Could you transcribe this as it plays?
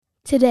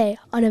Today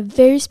on a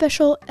very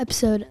special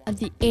episode of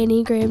the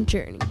Enneagram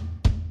Journey.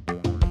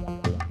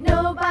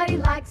 Nobody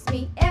likes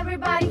me,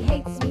 everybody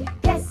hates me.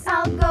 Guess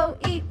I'll go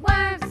eat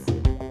worms.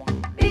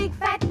 Big,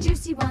 fat,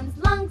 juicy ones,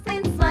 long,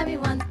 thin, slimy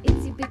ones,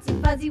 itsy,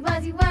 bitsy, fuzzy,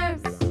 wuzzy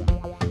worms.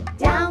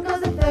 Down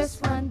goes the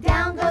first one,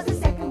 down goes the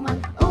second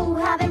one. Oh,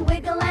 how they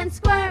wiggle and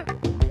squirm.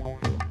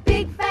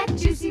 Big, fat,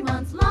 juicy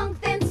ones, long,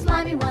 thin,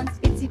 slimy ones,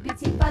 itsy,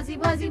 bitsy, fuzzy,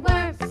 wuzzy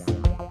worms.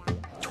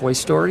 Toy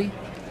Story,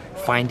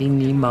 Finding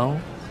Nemo,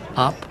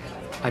 Up.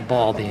 I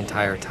bawl the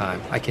entire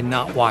time. I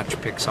cannot watch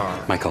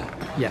Pixar. Michael.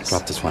 Yes.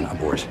 Drop this one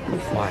aboard.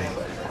 Why?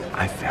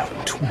 I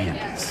found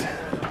twins.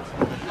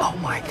 Oh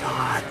my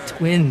God,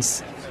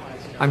 twins.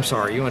 I'm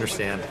sorry, you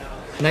understand.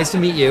 Nice to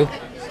meet you.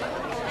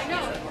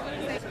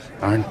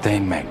 Aren't they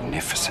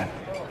magnificent?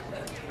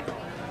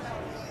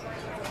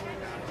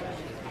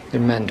 They're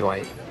men,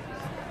 Dwight.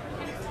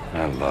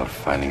 I love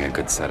finding a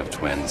good set of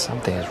twins.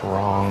 Something is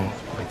wrong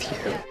with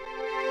you.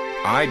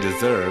 I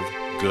deserve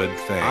good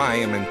things. I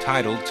am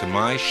entitled to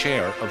my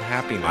share of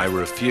happiness. I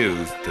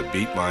refuse to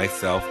beat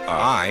myself up.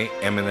 I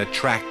am an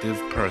attractive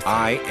person.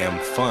 I am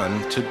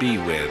fun to be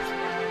with.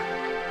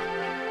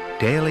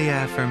 Daily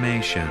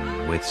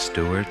Affirmation with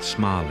Stuart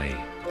Smalley.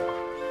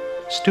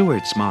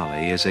 Stuart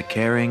Smalley is a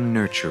caring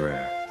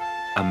nurturer,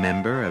 a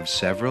member of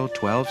several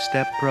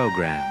 12-step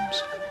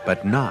programs,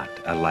 but not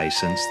a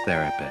licensed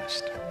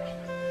therapist.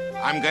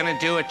 I'm going to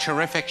do a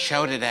terrific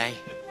show today,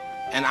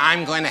 and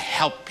I'm going to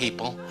help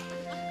people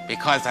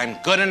because I'm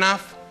good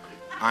enough,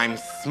 I'm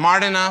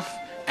smart enough,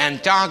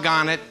 and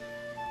doggone it,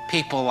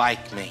 people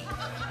like me.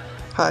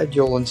 Hi,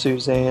 Joel and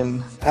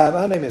Suzanne. Hi,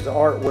 my name is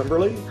Art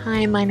Wimberly.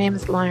 Hi, my name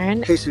is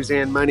Lauren. Hey,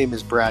 Suzanne, my name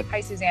is Brad.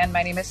 Hi, Suzanne,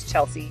 my name is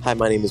Chelsea. Hi,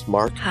 my name is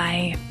Mark.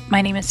 Hi,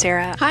 my name is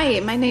Sarah. Hi,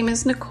 my name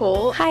is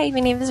Nicole. Hi, my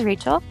name is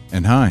Rachel.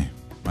 And hi,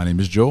 my name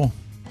is Joel.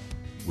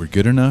 We're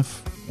good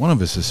enough, one of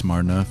us is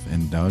smart enough,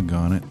 and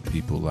doggone it,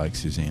 people like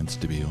Suzanne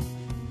Stabile.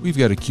 We've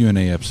got a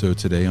Q&A episode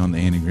today on the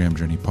Enneagram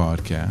Journey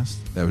podcast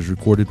that was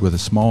recorded with a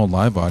small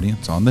live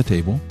audience on the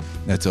table.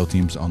 That's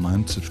LTM's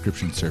online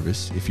subscription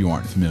service, if you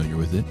aren't familiar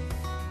with it.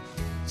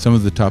 Some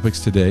of the topics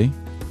today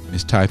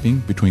is typing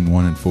between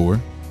 1 and 4,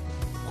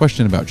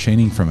 question about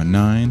chaining from a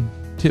 9,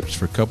 tips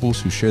for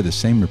couples who share the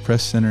same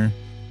repressed center,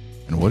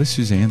 and what is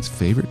Suzanne's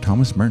favorite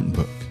Thomas Merton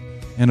book,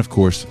 and of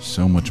course,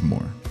 so much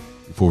more.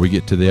 Before we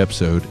get to the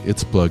episode,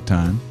 it's plug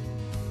time.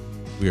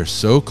 We are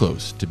so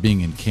close to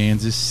being in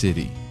Kansas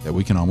City that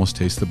we can almost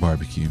taste the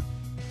barbecue.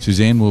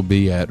 Suzanne will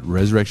be at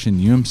Resurrection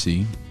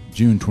UMC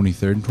June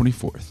 23rd and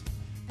 24th.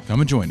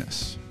 Come and join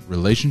us.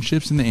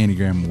 Relationships in the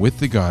Enneagram with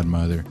the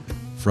Godmother,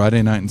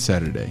 Friday night and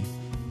Saturday.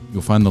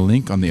 You'll find the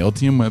link on the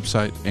LTM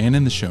website and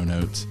in the show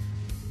notes.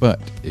 But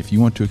if you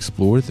want to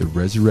explore the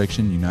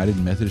Resurrection United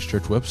Methodist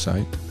Church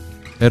website,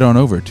 head on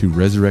over to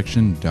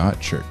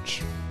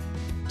resurrection.church.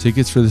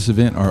 Tickets for this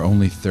event are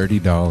only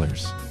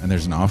 $30, and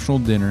there's an optional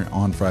dinner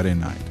on Friday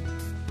night.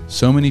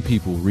 So many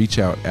people reach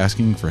out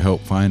asking for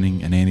help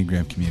finding an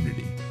Enneagram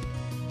community.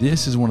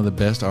 This is one of the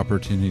best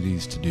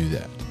opportunities to do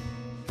that.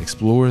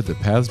 Explore the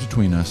paths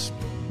between us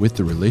with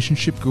the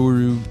relationship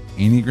guru,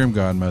 Enneagram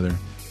Godmother,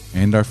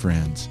 and our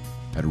friends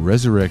at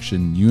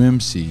Resurrection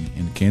UMC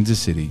in Kansas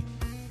City,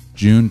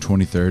 June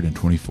 23rd and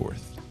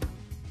 24th.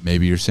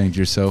 Maybe you're saying to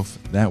yourself,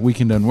 that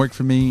weekend doesn't work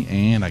for me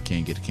and I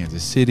can't get to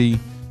Kansas City,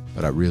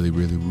 but I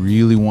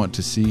really want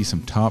to see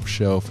some top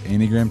shelf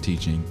Enneagram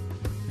teaching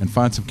and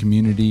find some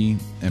community,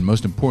 and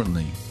most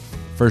importantly,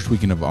 first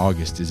weekend of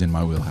August is in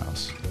my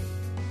wheelhouse.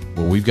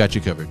 Well, we've got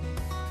you covered.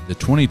 The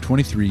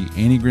 2023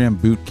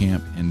 Enneagram Boot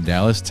Camp in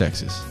Dallas,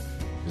 Texas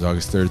is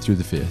August 3rd through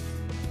the 5th.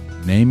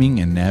 Naming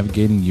and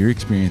navigating your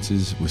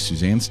experiences with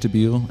Suzanne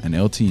Stabile and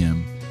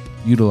LTM,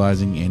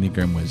 utilizing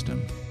Enneagram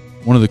wisdom.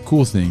 One of the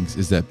cool things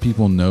is that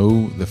people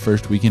know the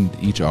first weekend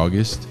each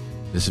August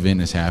this event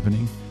is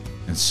happening,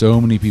 and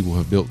so many people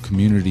have built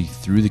community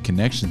through the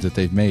connections that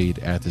they've made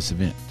at this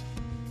event.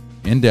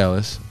 In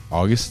Dallas,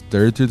 August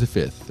 3rd through the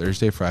 5th,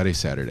 Thursday, Friday,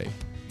 Saturday.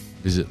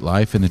 Visit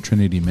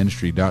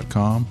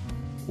lifeinthetrinityministry.com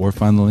or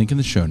find the link in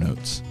the show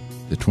notes,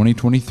 the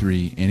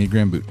 2023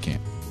 Enneagram Boot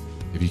Camp.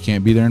 If you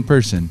can't be there in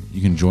person,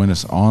 you can join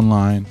us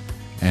online,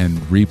 and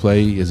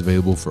replay is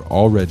available for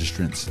all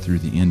registrants through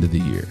the end of the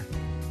year.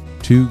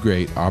 2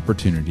 great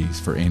opportunities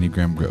for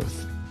Enneagram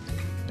growth.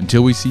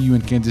 Until we see you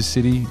in Kansas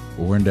City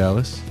or in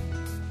Dallas,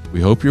 we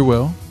hope you're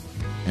well,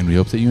 and we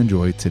hope that you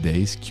enjoy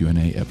today's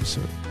Q&A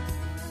episode.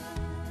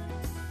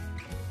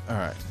 All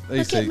right.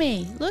 Look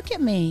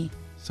at me.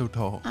 So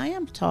tall. I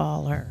am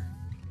taller.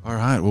 All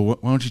right. Well,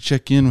 why don't you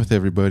check in with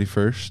everybody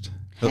first?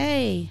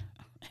 Hey,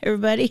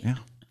 everybody.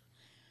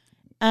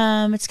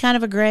 Yeah. It's kind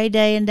of a gray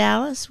day in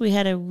Dallas. We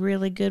had a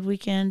really good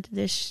weekend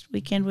this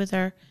weekend with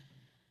our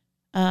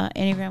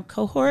Enneagram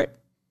cohort.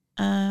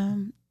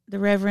 The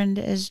Reverend,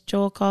 as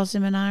Joel calls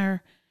him, and I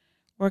are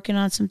working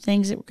on some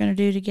things that we're going to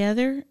do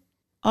together.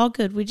 All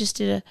good. We just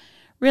did a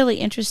really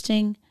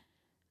interesting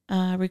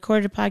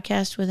recorded a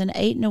podcast with an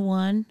 8 and a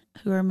 1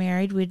 who are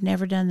married. We'd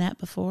never done that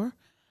before.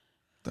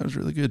 That was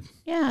really good.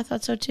 Yeah, I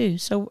thought so too.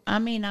 So, I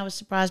mean, I was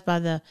surprised by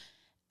the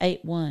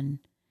 8-1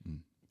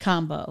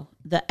 combo,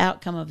 the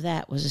outcome of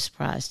that was a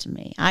surprise to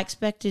me. I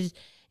expected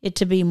it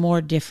to be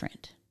more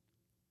different.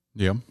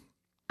 Yeah.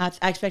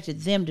 I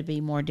expected them to be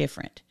more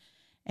different.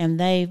 And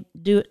they've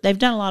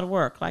done a lot of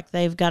work. Like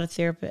they've got a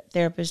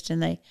therapist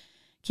and they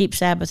keep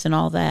Sabbath and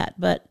all that.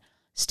 But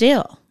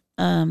still,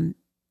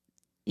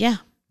 yeah,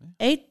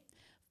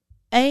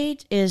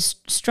 8 is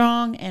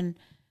strong, and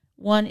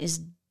 1 is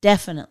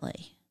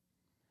definitely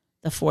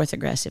the 4th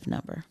aggressive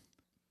number.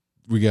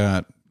 We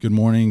got good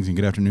mornings and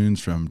good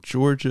afternoons from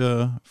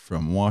Georgia,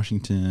 from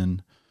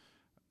Washington.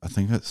 I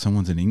think that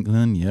someone's in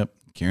England. Yep,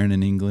 Karen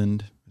in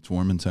England. It's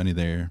warm and sunny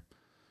there.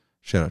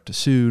 Shout out to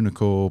Sue,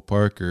 Nicole,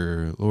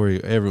 Parker,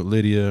 Lori, Everett,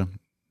 Lydia,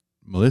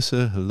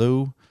 Melissa.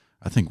 Hello.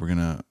 I think we're going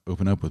to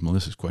open up with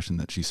Melissa's question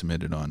that she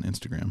submitted on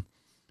Instagram.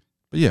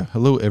 But yeah,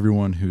 hello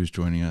everyone who's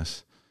joining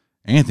us.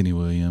 Anthony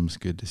Williams,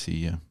 good to see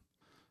you.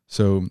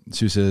 So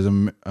Sue says,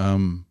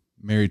 I'm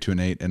married to an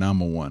 8 and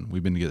I'm a 1.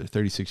 We've been together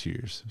 36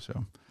 years.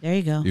 So there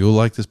you go. You'll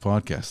like this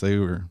podcast.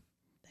 It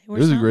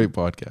was a great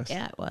podcast.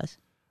 Yeah, it was.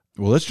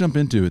 Well, let's jump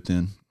into it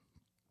then.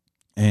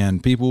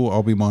 And people,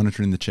 I'll be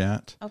monitoring the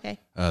chat. Okay.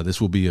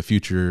 This will be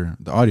the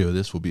audio of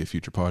this will be a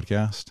future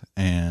podcast.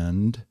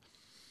 And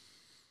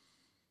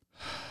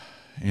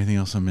anything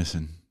else I'm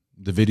missing?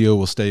 The video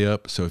will stay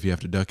up, so if you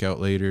have to duck out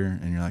later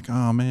and you're like,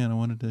 oh man, I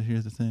wanted to hear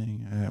the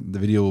thing, the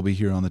video will be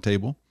here on the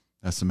table.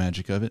 That's the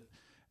magic of it.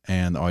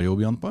 And the audio will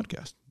be on the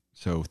podcast.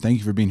 So thank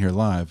you for being here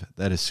live.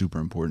 That is super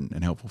important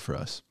and helpful for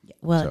us.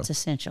 Well, it's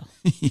essential.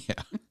 Yeah.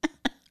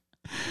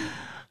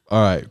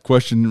 All right,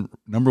 question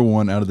number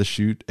 1 out of the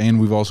chute. And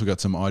we've also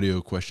got some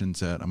audio questions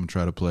that I'm going to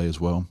try to play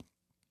as well.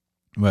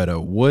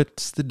 But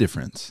what's the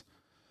difference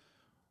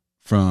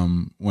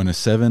from when a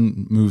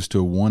 7 moves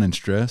to a 1 in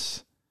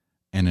stress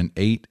and an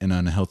 8 in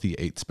unhealthy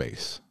 8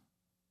 space?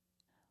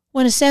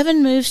 When a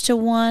 7 moves to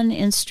 1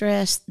 in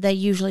stress, they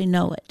usually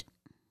know it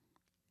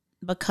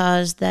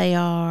because they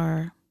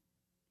are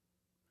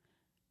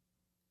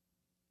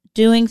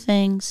doing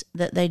things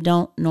that they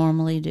don't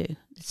normally do.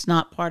 It's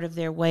not part of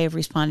their way of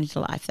responding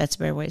to life. That's a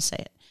better way to say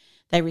it.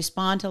 They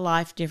respond to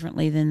life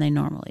differently than they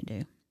normally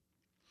do.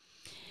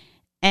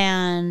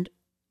 And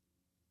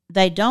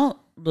they don't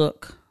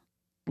look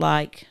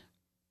like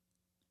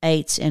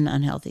 8s in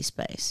unhealthy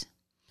space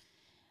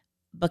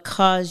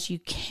because you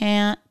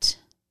can't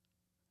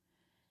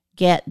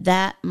get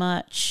that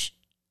much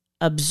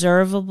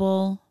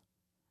observable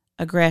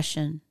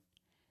aggression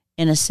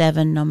in a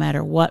 7 no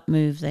matter what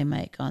move they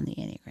make on the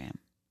Enneagram.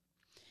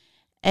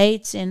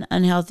 8s in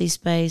unhealthy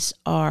space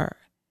are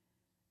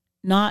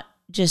not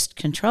just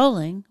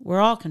controlling. We're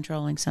all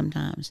controlling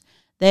sometimes.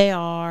 They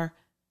are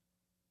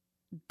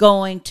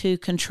going to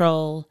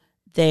control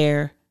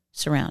their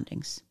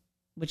surroundings,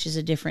 which is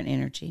a different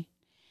energy.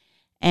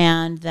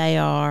 And they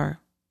are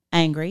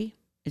angry.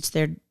 It's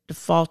their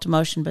default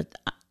emotion, but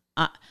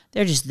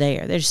they're just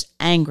there. They're just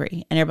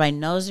angry, and everybody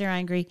knows they're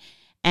angry,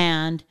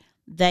 and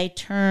they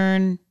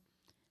turn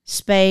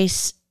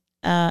space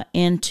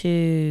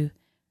into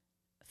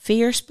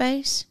fear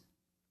space,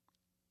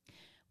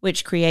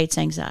 which creates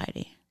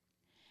anxiety.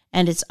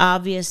 And it's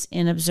obvious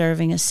in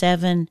observing a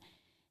 7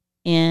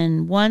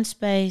 in 1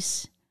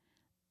 space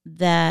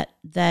that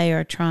they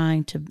are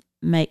trying to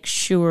make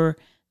sure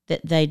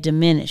that they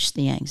diminish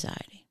the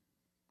anxiety.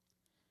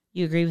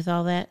 You agree with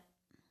all that?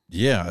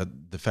 Yeah,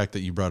 the fact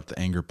that you brought up the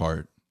anger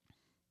part.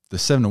 The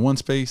 7 to 1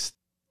 space,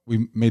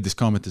 we made this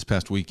comment this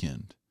past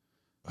weekend.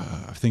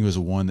 I think it was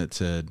a 1 that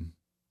said,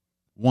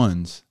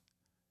 1s,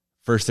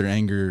 first their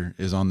anger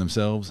is on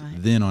themselves, right,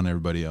 then on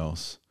everybody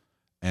else.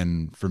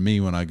 And for me,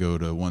 when I go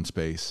to 1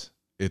 space,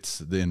 it's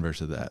the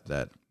inverse of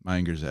that my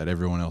anger's at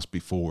everyone else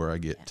before I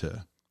get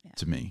to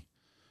me.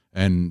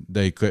 And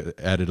they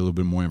added a little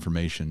bit more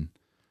information.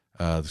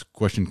 This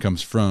question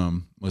comes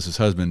from Melissa's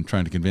husband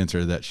trying to convince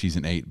her that she's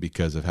an 8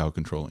 because of how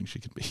controlling she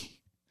can be.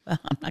 Well,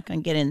 I'm not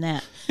going to get in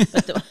that.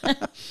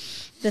 But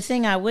the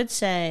thing I would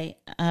say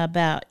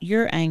about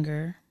your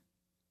anger,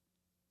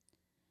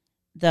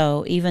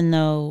 though, even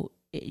though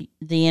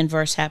the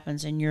inverse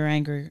happens and you're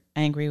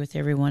angry with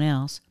everyone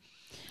else,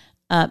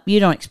 you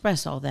don't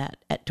express all that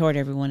toward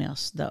everyone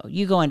else, though.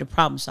 You go into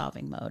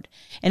problem-solving mode,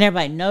 and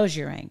everybody knows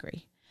you're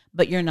angry,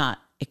 but you're not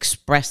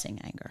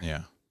expressing anger.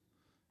 Yeah.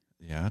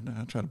 Yeah,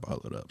 I try to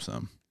bottle it up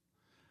some.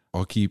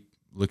 I'll keep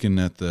looking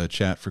at the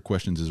chat for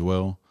questions as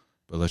well,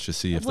 but let's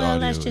just see if the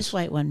audio let's just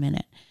wait 1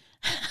 minute.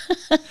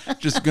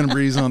 Just going to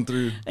breeze on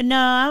through. No,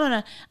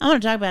 I'm gonna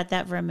talk about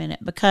that for a minute,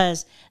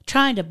 because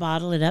trying to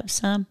bottle it up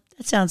some,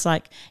 that sounds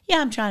like,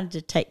 I'm trying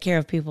to take care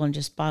of people and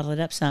just bottle it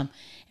up some.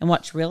 And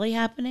what's really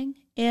happening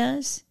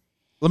is...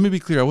 Let me be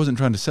clear. I wasn't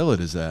trying to sell it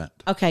as that.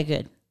 Okay,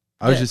 good.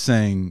 I was just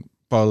saying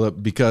bottle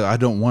up because I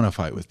don't want to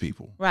fight with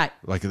people. Right.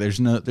 Like there's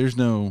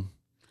no...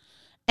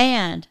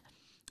 And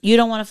you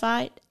don't want to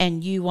fight,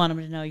 and you want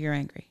them to know you're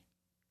angry.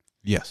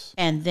 Yes.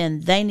 And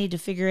then they need to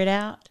figure it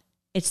out.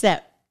 It's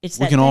that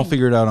we can all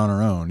figure it out on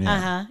our own.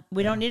 Yeah.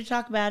 We don't need to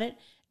talk about it.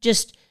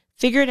 Just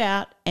figure it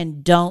out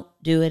and don't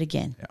do it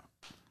again.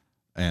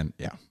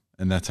 Yeah.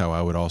 And that's how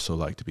I would also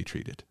like to be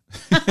treated.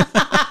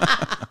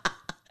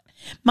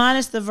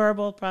 minus the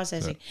verbal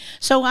processing.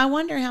 So I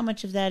wonder how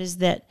much of that is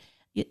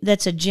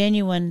that's a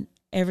genuine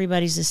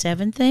everybody's a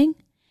 7 thing,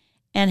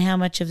 and how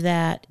much of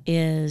that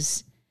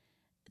is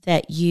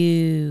that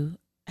you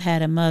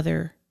had a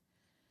mother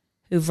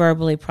who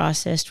verbally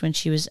processed when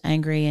she was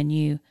angry and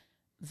you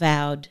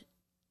vowed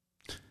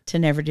to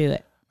never do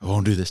it. I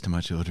won't do this to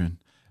my children.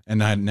 And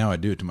now I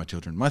do it to my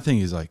children. My thing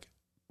is like,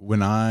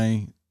 when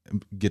I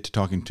get to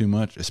talking too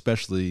much,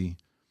 especially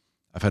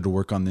I've had to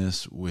work on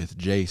this with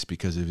Jace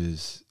because of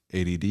his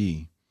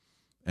ADD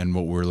and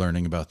what we're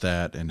learning about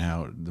that, and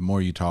how the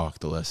more you talk,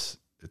 the less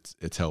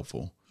it's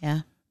helpful.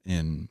 Yeah.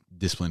 In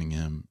disciplining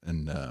him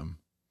and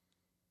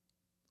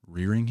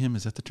rearing him.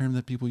 Is that the term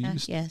that people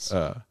use? Yes.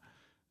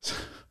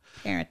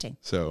 Parenting.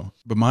 So,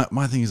 but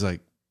my thing is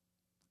like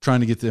trying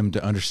to get them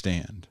to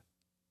understand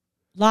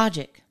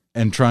logic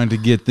and trying to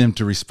get them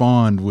to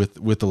respond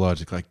with the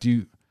logic. Like,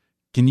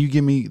 can you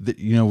give me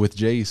with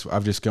Jace,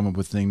 I've just come up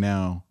with a thing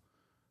now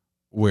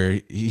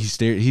where he's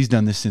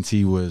done this since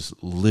he was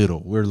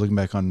little. We're looking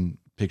back on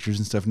pictures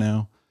and stuff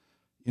now.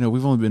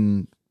 We've only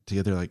been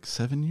together like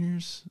 7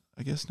 years,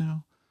 I guess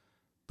now.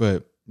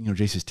 But,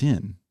 Jace is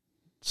 10.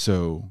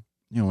 So,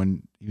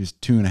 when he was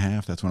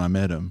 2.5, that's when I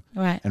met him.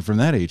 Right. And from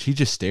that age, he'd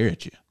just stare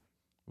at you.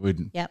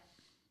 Yep.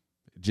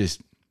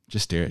 Just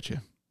stare at you.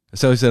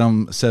 So I said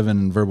I'm a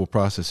 7 verbal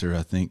processor.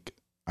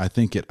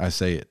 I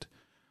say it.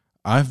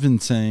 I've been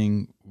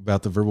saying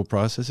about the verbal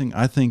processing,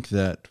 I think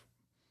that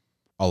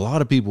a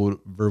lot of people,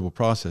 verbal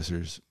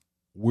processors,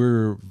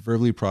 we're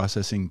verbally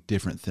processing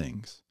different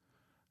things.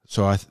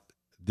 So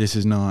this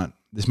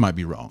might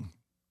be wrong.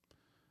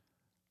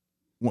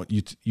 What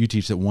you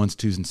teach that 1s,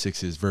 2s, and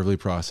 6s verbally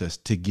process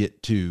to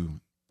get to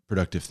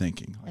productive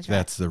thinking.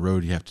 That's the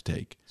road you have to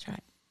take. That's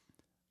right.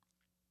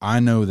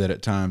 I know that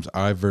at times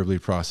I verbally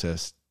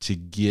process to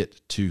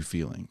get to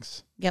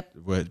feelings. Yep.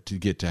 To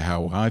get to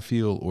how I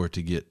feel or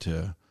to get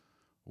to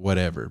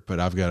whatever. But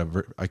I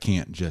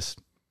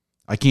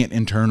can't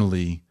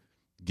internally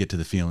get to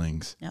the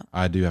feelings. Nope.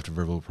 I do have to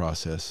verbally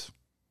process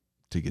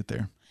to get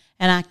there.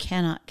 And I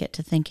cannot get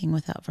to thinking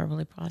without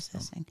verbally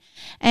processing.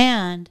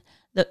 And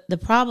the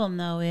problem,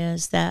 though,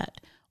 is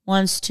that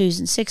 1s, 2s,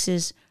 and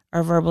 6s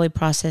are verbally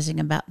processing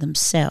about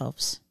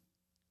themselves.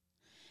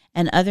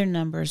 And other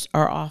numbers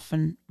are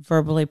often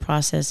verbally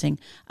processing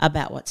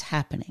about what's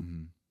happening.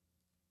 Mm-hmm.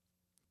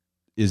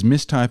 Is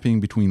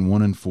mistyping between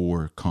 1 and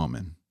 4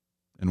 common?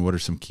 And what are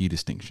some key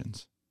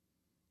distinctions?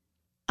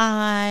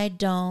 I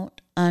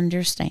don't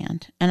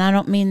understand. And I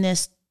don't mean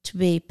this to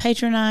be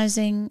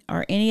patronizing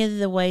or any of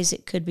the ways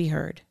it could be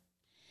heard.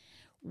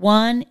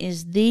 1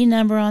 is the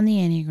number on the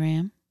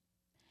Enneagram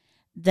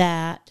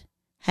that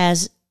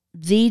has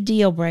the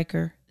deal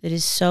breaker that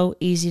is so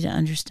easy to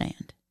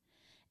understand.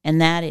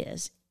 And that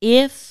is,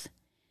 if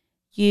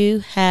you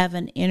have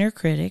an inner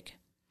critic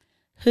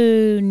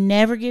who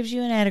never gives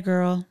you an atta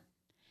girl,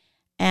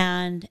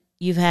 and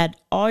you've had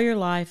all your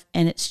life,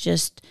 and it's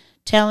just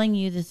telling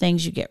you the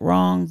things you get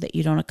wrong, that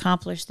you don't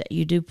accomplish, that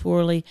you do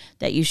poorly,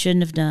 that you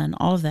shouldn't have done,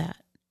 all of that.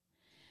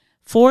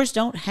 4s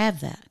don't have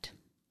that.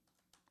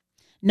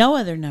 No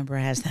other number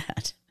has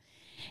that.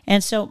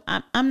 And so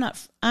I'm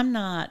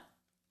not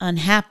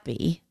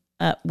unhappy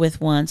with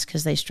 1s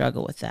because they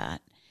struggle with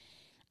that.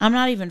 I'm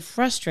not even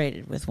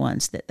frustrated with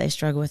 1s that they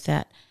struggle with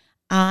that.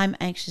 I'm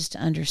anxious to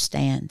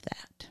understand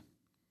that.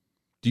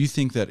 Do you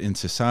think that in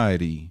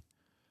society,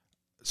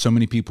 so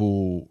many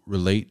people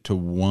relate to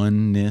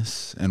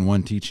oneness and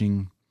one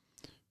teaching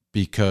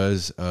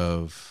because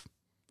of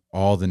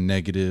all the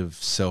negative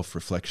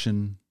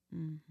self-reflection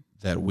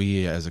that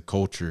we as a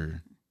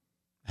culture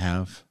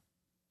have?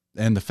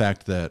 And the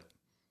fact that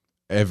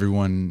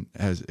everyone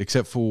has,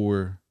 except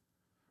for,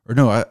 or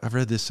no, I've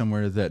read this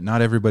somewhere that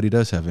not everybody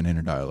does have an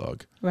inner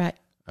dialogue. Right.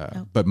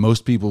 But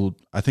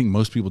I think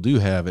most people do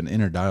have an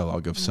inner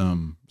dialogue of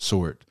some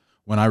sort.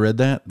 When I read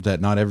that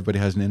not everybody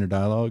has an inner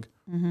dialogue,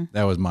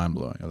 that was mind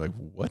blowing. I was like,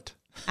 what?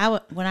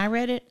 When I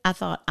read it, I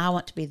thought, I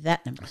want to be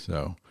that number.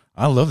 So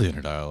I love the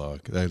inner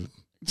dialogue.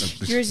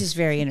 Yours is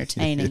very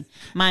entertaining.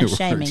 Mine's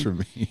shaming. For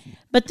me.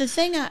 But the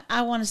thing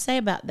I want to say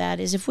about that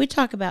is, if we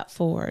talk about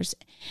 4s,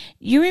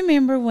 you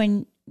remember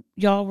when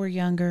y'all were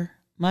younger,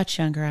 much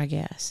younger, I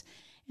guess,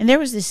 and there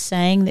was this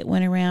saying that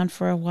went around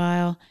for a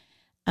while.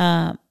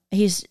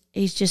 He's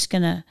just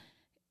gonna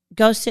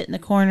go sit in the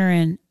corner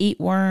and eat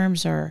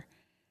worms, or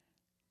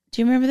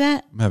do you remember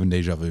that? I'm having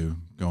deja vu.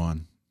 Go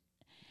on.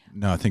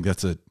 No, I think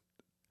and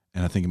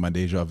I think in my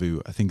deja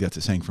vu, I think that's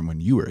a saying from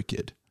when you were a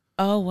kid.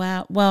 Oh,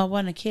 wow. Well, I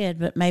wasn't a kid,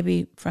 but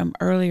maybe from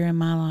earlier in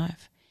my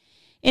life.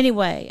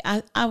 Anyway,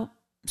 I'm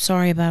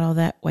sorry about all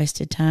that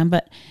wasted time,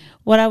 but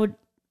what I would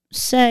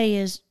say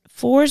is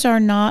 4s are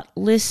not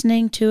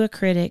listening to a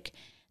critic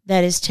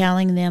that is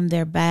telling them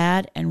they're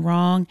bad and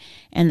wrong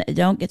and that they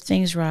don't get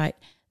things right.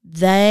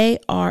 They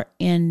are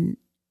in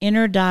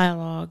inner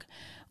dialogue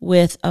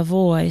with a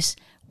voice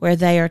where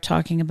they are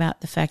talking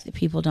about the fact that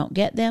people don't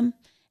get them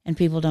and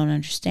people don't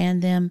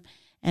understand them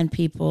and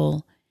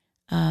people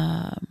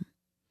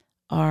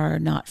are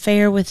not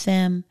fair with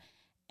them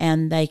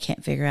and they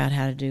can't figure out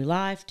how to do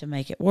life to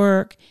make it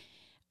work.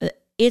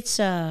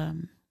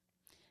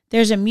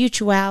 there's a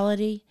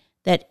mutuality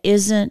that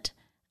isn't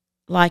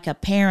like a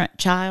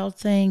parent-child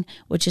thing,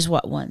 which is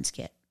what ones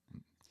get.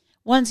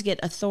 Ones get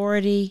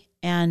authority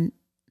and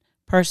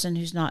person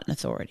who's not an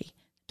authority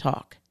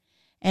talk.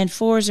 And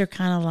 4s are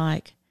kind of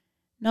like,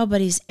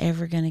 nobody's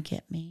ever going to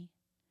get me.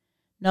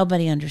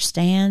 Nobody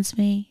understands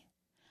me.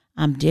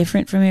 I'm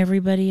different from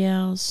everybody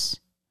else.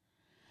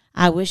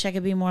 I wish I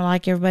could be more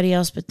like everybody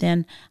else, but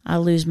then I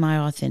lose my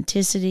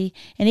authenticity.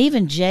 And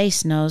even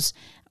Jace knows,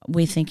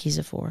 we think he's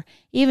a 4.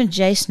 Even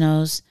Jace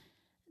knows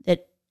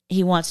that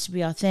he wants to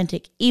be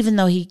authentic, even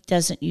though he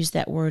doesn't use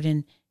that word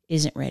and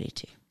isn't ready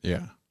to.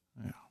 Yeah.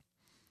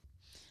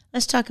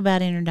 Let's talk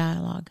about inner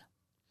dialogue.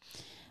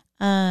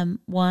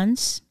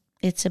 Ones,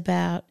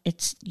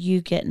 it's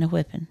you getting a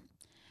whipping.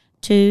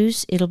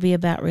 2s, it'll be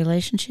about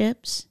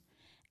relationships,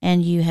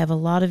 and you have a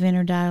lot of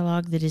inner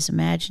dialogue that is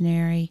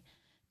imaginary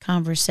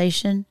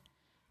conversation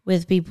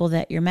with people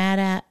that you're mad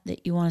at,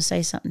 that you want to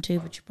say something to,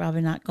 but you're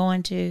probably not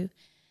going to,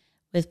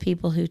 with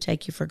people who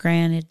take you for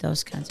granted,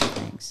 those kinds of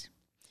things.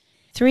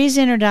 3's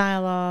inner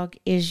dialogue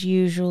is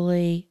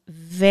usually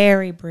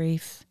very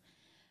brief,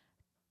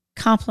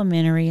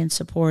 complimentary and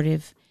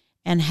supportive,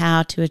 and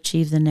how to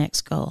achieve the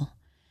next goal.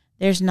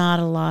 There's not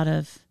a lot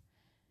of,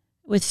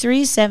 with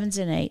 3s, 7s,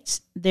 and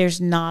 8s, there's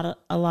not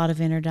a lot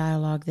of inner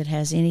dialogue that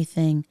has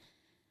anything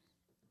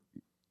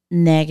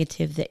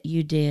negative that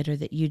you did or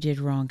that you did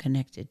wrong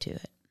connected to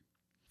it.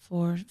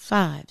 4,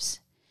 5s,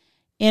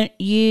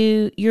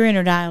 your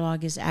inner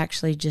dialogue is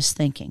actually just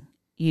thinking.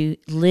 You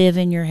live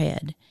in your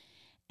head,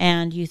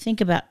 and you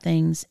think about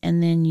things,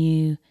 and then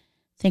you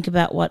think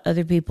about what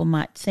other people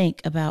might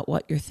think about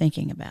what you're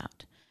thinking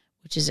about,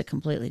 which is a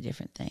completely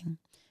different thing.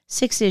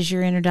 6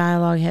 your inner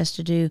dialogue has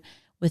to do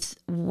with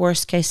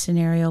worst case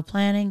scenario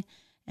planning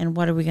and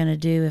what are we going to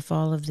do if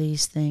all of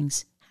these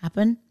things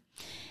happen.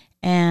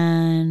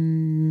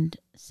 And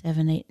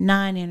 7, 8,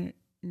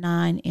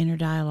 9 inner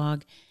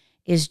dialogue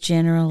is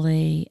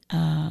generally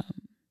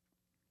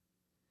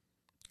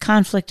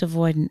conflict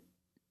avoidant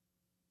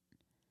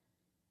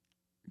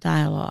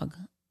dialogue.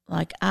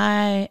 Like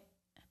I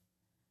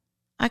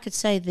could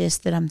say this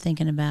that I'm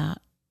thinking about,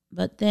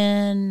 but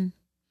then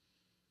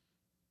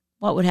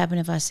what would happen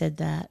if I said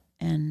that?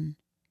 And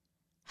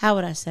how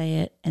would I say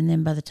it? And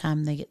then by the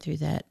time they get through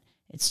that,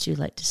 it's too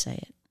late to say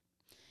it.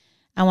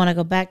 I want to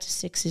go back to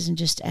 6s and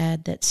just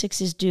add that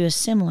 6s do a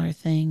similar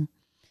thing.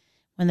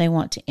 When they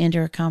want to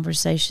enter a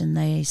conversation,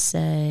 they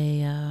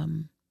say,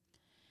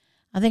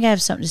 I think I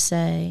have something to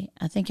say.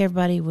 I think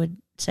everybody would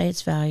say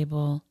it's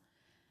valuable.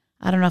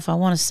 I don't know if I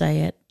want to say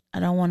it. I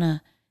don't want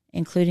to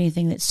include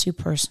anything that's too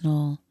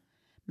personal.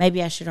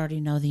 Maybe I should already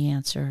know the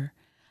answer.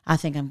 I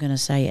think I'm going to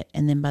say it.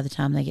 And then by the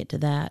time they get to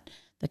that,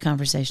 the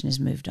conversation has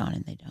moved on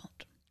and they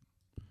don't.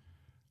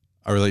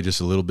 I relate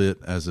just a little bit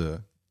as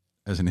an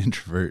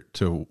introvert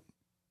to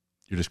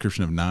your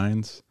description of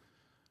 9s,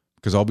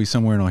 because I'll be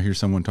somewhere and I'll hear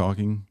someone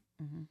talking,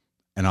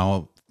 and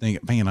I'll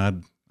think,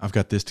 man, I've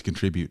got this to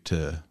contribute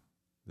to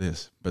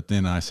this. But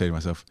then I say to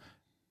myself,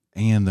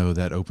 and though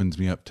that opens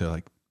me up to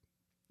like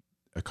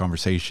a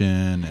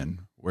conversation and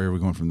where are we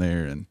going from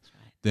there? And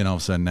then all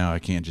of a sudden now I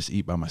can't just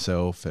eat by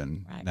myself,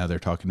 and now they're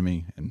talking to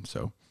me. And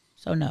so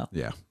no.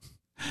 Yeah.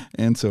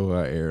 And so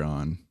I err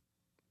on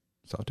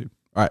solitude.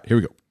 All right, here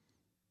we go.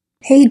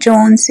 Hey,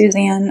 Joel and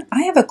Suzanne.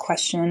 I have a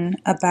question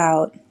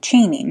about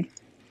chaining.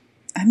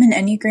 I'm an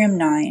Enneagram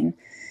 9,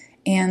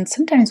 and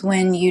sometimes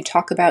when you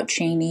talk about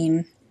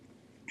chaining,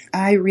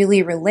 I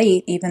really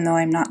relate, even though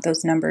I'm not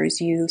those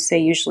numbers you say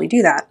usually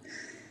do that.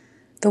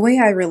 The way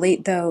I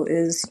relate, though,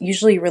 is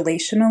usually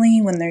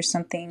relationally when there's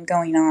something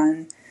going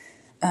on,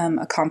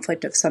 a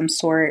conflict of some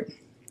sort.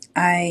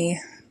 I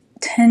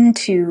tend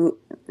to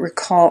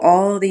recall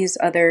all these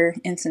other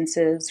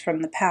instances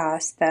from the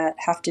past that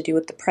have to do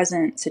with the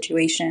present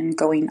situation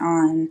going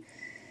on.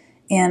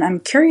 And I'm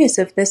curious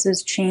if this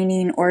is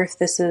chaining or if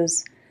this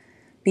is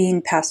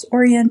being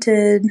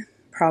past-oriented,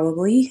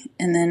 probably.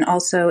 And then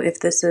also if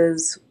this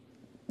is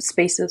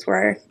spaces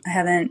where I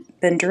haven't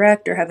been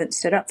direct or haven't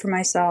stood up for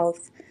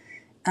myself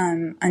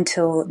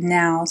until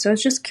now. So I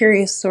was just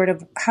curious sort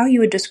of how you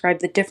would describe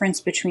the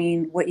difference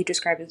between what you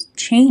describe as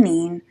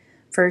chaining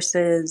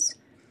versus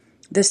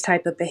this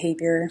type of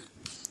behavior,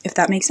 if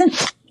that makes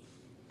sense.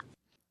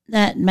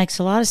 That makes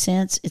a lot of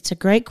sense. It's a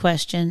great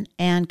question,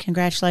 and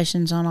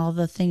congratulations on all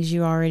the things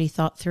you already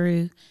thought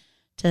through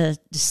to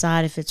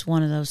decide if it's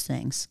one of those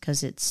things,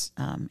 because it's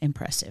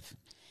impressive.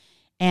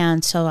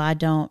 And so I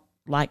don't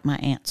like my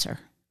answer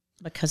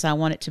because I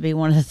want it to be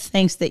one of the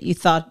things that you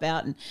thought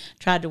about and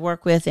tried to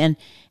work with, and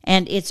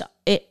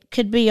it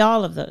could be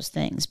all of those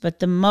things, but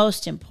the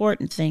most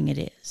important thing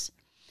it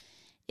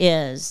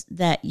is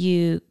that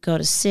you go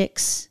to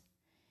 6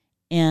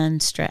 in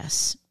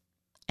stress.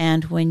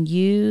 And when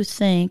you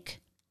think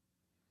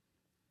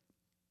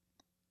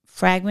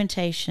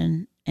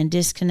fragmentation and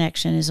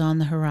disconnection is on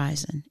the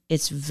horizon,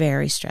 it's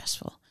very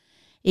stressful.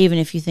 Even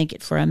if you think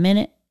it for a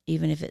minute,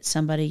 even if it's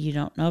somebody you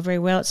don't know very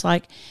well, it's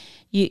like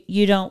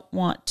you don't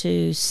want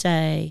to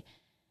say,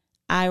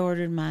 I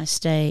ordered my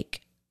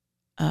steak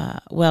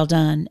well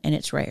done, and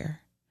it's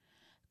rare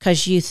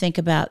because you think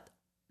about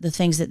the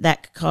things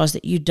that could cause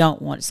that you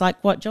don't want. It's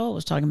like what Joel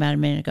was talking about a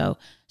minute ago,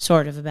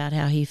 sort of about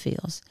how he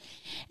feels.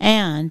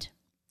 And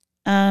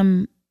the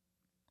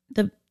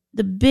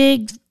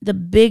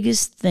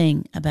biggest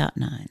thing about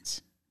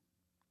 9s,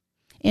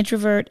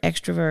 introvert,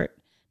 extrovert,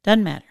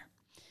 doesn't matter.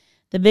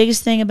 The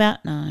biggest thing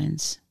about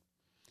 9s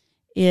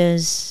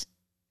is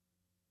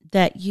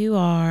that you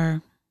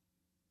are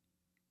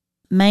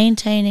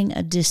maintaining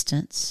a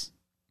distance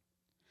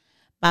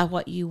by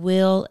what you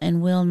will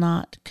and will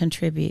not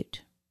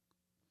contribute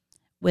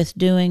with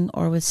doing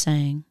or with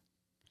saying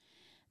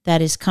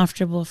that is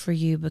comfortable for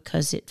you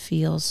because it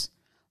feels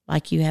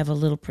like you have a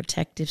little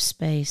protective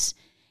space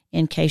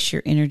in case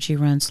your energy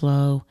runs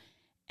low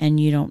and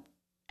you don't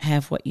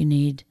have what you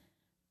need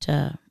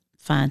to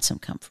find some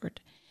comfort.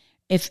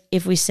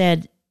 If we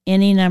said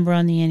any number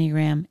on the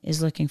Enneagram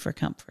is looking for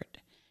comfort,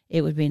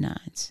 it would be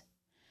 9s.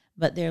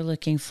 But they're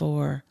looking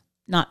for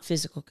not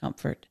physical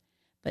comfort,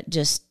 but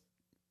just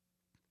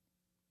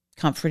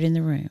comfort in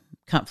the room,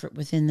 comfort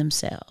within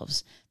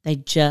themselves. They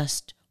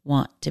just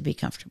want to be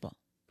comfortable.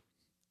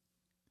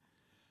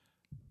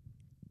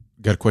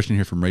 Got a question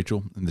here from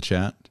Rachel in the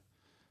chat.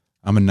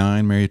 I'm a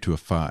 9 married to a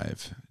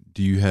 5.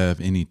 Do you have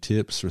any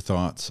tips or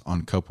thoughts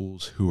on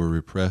couples who are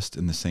repressed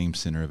in the same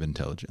center of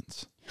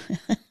intelligence?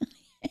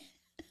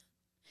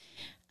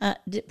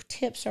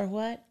 Tips or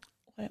what?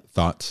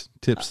 Thoughts,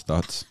 tips,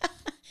 thoughts.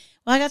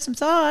 Well, I got some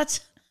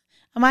thoughts.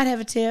 I might have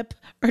a tip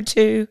or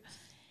two.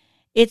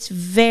 It's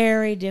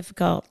very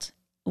difficult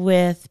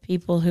with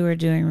people who are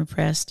doing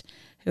repressed,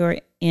 who are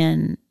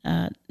in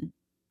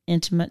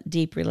intimate,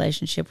 deep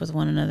relationship with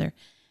one another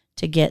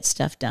to get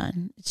stuff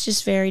done. It's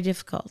just very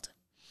difficult.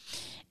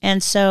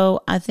 And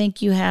so I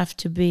think you have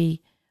to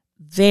be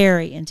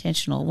very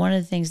intentional. One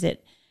of the things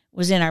that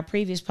was in our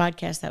previous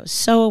podcast that I was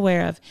so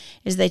aware of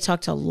is they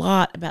talked a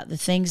lot about the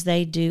things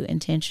they do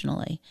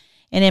intentionally.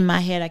 And in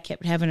my head, I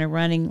kept having a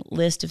running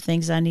list of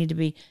things I need to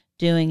be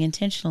doing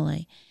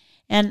intentionally.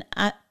 And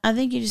I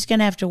think you're just going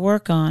to have to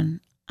work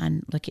on, I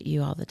look at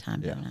you all the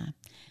time, don't I?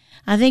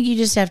 I think you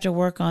just have to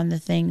work on the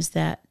things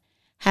that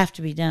have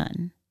to be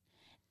done.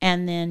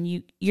 And then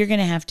you're going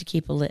to have to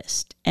keep a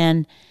list.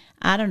 And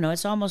I don't know,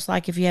 it's almost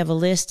like if you have a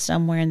list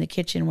somewhere in the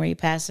kitchen where you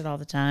pass it all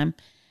the time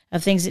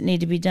of things that need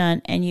to be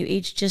done, and you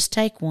each just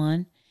take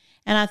one.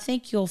 And I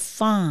think you'll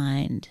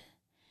find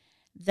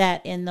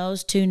that in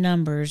those two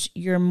numbers,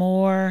 you're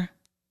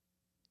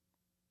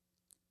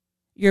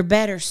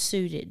better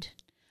suited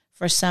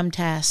for some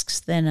tasks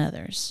than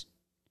others.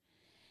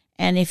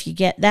 And if you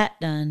get that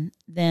done,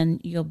 then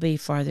you'll be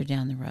farther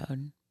down the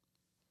road.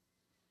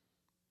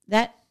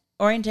 That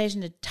orientation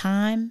to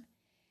time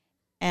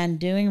and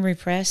doing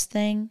repressed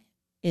thing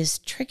is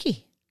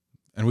tricky.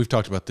 And we've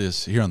talked about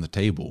this here on the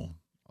table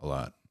a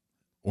lot.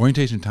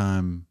 Orientation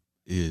time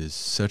is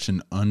such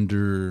an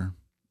underrated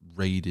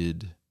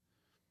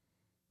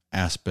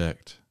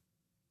aspect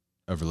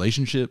of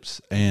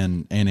relationships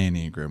and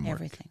Enneagram work.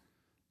 Everything.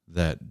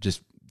 That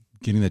just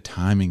getting the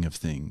timing of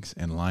things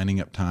and lining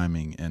up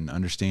timing and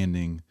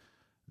understanding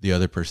the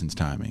other person's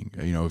timing.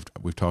 You know,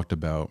 we've talked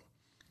about,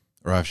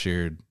 or I've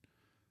shared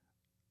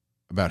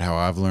about how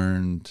I've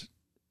learned,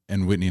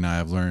 and Whitney and I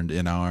have learned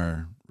in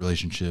our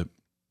relationship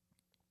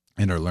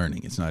and our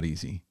learning. It's not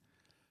easy.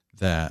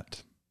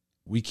 That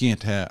I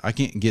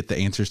can't get the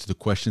answers to the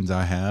questions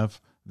I have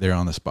there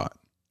on the spot.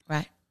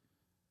 Right.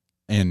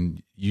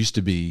 And used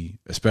to be,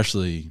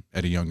 especially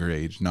at a younger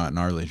age, not in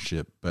our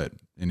relationship, but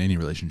in any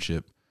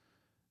relationship,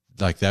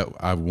 like that,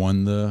 I've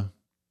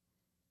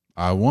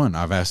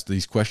asked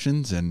these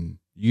questions and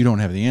you don't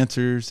have the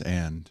answers,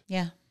 and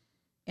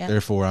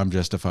therefore I'm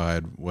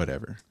justified,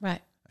 whatever.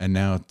 Right. And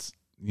now it's,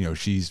 you know,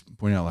 she's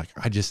pointing out like,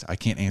 I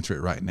can't answer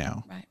it right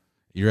now. Right.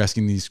 You're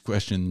asking these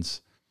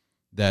questions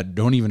that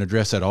don't even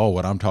address at all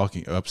what I'm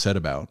upset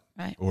about,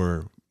 right,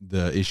 or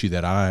the issue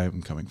that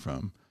I'm coming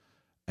from.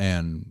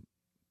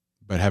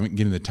 But haven't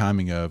getting the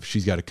timing of,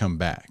 she's got to come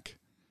back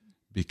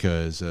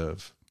because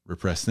of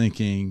repressed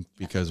thinking,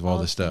 because of all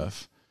this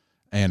stuff.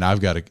 And I've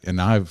got to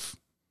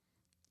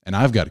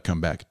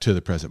come back to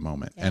the present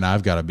moment, and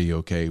I've got to be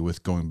okay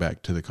with going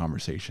back to the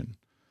conversation.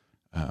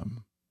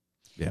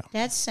 Dad's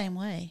the same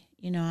way.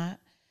 You know,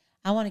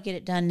 I want to get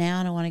it done now,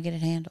 and I want to get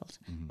it handled,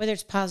 whether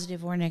it's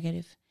positive or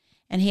negative.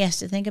 And he has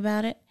to think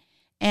about it.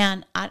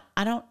 And I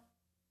don't,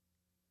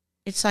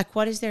 it's like,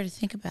 what is there to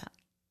think about?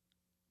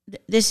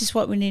 This is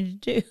what we need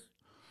to do.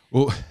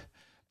 Well,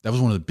 that was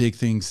one of the big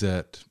things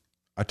that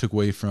I took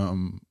away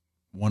from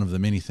one of the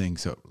many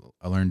things that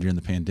I learned during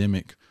the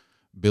pandemic.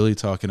 Billy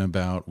talking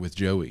about with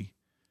Joey,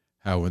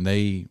 how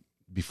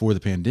before the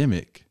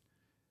pandemic,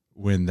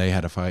 when they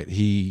had a fight,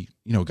 he,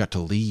 got to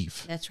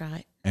leave. That's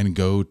right. And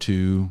go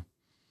to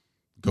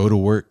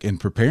work and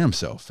prepare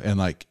himself and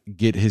like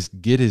get his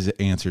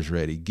answers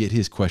ready, get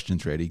his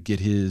questions ready,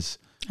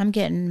 I'm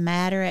getting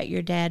madder at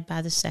your dad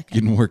by the second.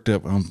 Getting worked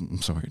up.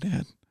 I'm sorry,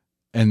 Dad.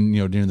 And,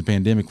 during the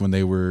pandemic when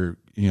they were,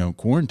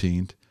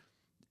 quarantined,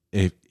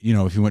 if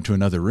he went to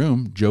another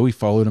room, Joey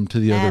followed him to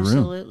the other room.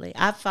 Absolutely.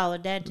 I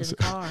followed Dad to the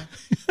car.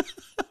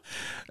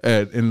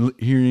 And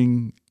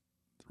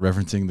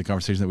referencing the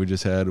conversation that we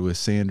just had with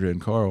Sandra and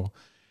Carl,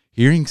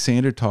 hearing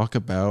Sandra talk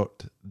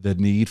about the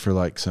need for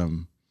like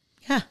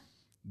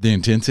the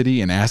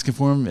intensity and asking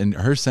for them, and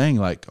her saying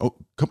like, "Oh,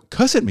 come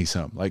cuss at me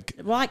some," like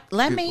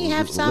let me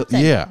have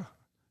something. Yeah.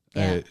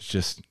 It's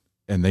just,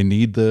 and they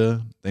need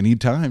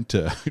time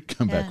to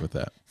come back with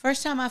that.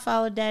 First time I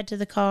followed Dad to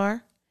the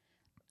car,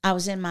 I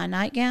was in my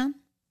nightgown.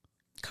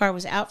 Car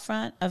was out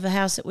front of the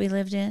house that we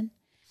lived in.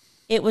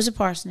 It was a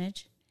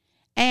parsonage.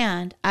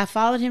 And I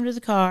followed him to the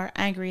car,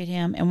 angry at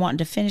him and wanting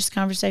to finish the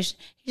conversation.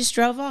 He just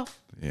drove off.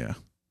 Yeah.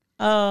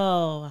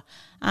 Oh,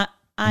 I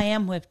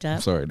am whipped up.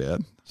 I'm sorry,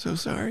 Dad. So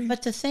sorry.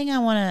 But the thing I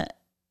want to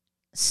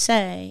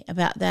say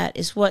about that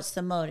is, what's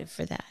the motive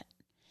for that?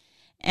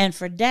 And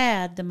for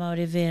Dad, the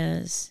motive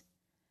is,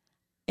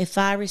 if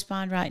I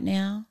respond right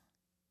now,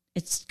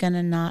 it's going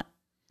to not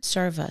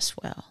serve us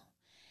well.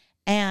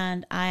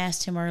 And I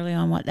asked him early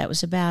on what that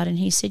was about, and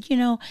he said,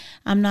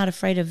 I'm not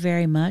afraid of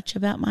very much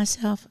about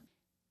myself.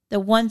 The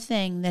one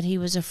thing that he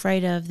was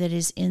afraid of that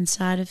is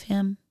inside of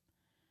him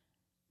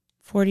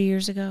 40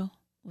 years ago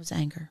was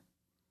anger.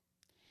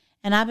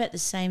 And I bet the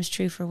same's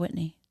true for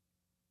Whitney,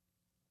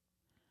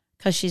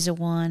 because she's a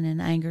 1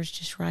 and anger's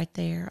just right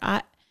there.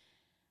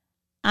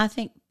 I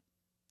think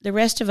the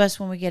rest of us,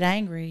 when we get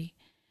angry,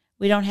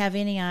 we don't have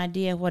any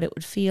idea what it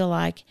would feel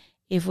like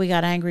if we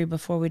got angry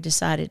before we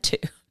decided to.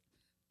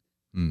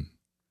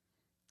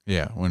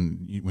 Yeah,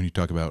 when you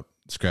talk about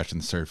scratching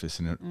the surface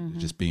and it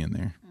just being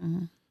there.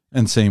 Mm-hmm.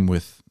 And same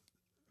with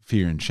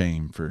fear and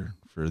shame for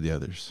the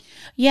others.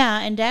 Yeah,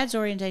 and Dad's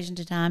orientation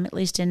to time, at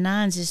least in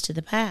 9s, is to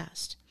the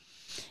past.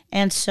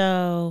 And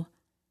so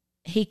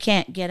he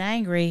can't get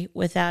angry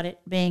without it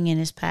being in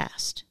his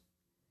past.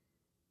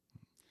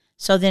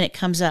 So then it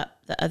comes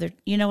up the other,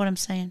 you know what I'm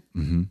saying?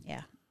 Mm-hmm.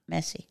 Yeah,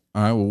 messy.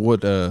 All right, well,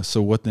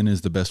 what then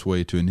is the best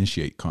way to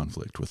initiate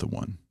conflict with a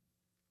 1?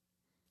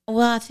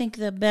 Well, I think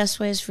the best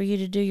way is for you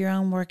to do your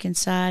own work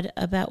inside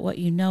about what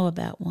you know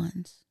about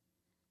 1s.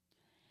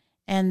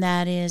 And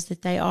that is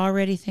that they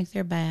already think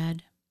they're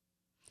bad.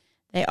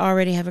 They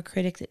already have a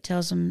critic that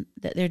tells them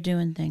that they're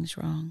doing things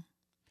wrong.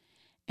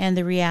 And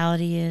the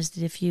reality is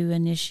that if you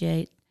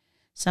initiate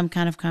some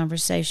kind of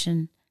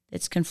conversation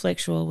that's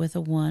conflictual with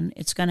a 1,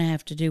 it's going to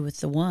have to do with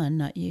the 1,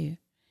 not you.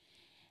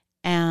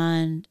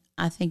 And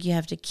I think you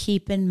have to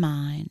keep in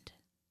mind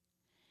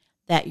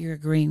that you're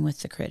agreeing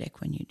with the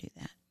critic when you do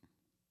that.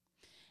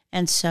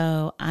 And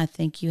so I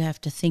think you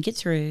have to think it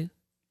through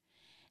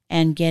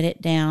and get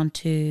it down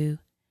to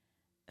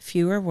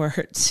fewer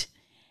words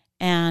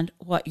and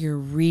what you're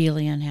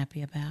really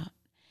unhappy about,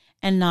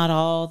 and not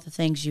all the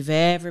things you've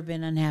ever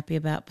been unhappy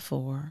about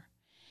before.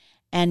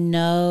 And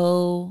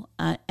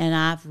and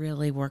I've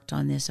really worked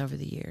on this over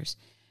the years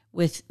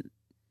with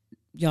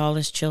y'all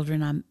as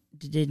children. I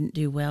didn't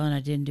do well, and I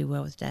didn't do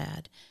well with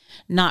Dad,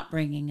 not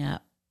bringing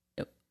up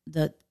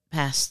the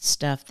past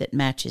stuff that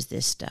matches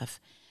this stuff.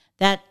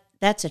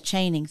 That's a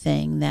chaining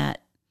thing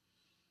that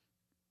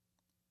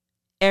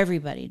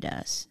everybody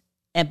does,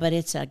 but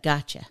it's a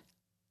gotcha.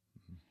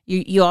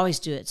 You always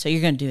do it, so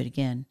you're going to do it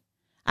again.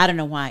 I don't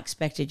know why I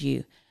expected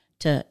you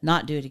to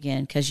not do it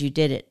again, because you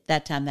did it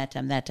that time.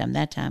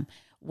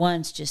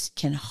 1s just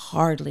can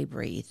hardly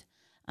breathe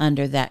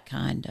under that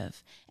kind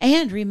of.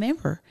 And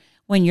remember,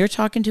 when you're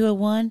talking to a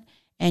 1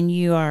 and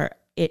you are,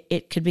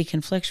 it could be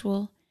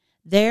conflictual,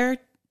 their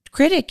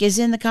critic is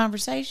in the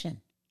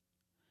conversation.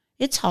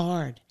 It's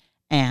hard.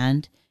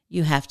 And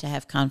you have to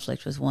have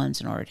conflict with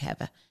 1s in order to have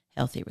a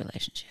healthy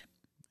relationship.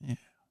 Yeah.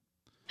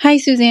 Hi,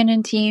 Suzanne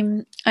and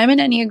team. I'm an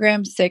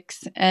Enneagram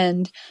 6,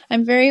 and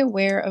I'm very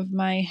aware of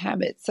my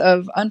habits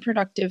of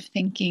unproductive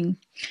thinking.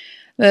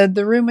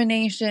 The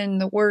rumination,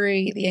 the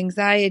worry, the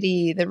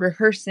anxiety, the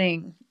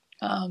rehearsing,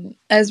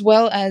 as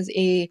well as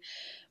a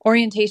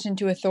orientation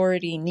to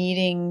authority,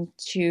 needing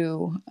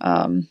to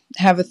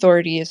have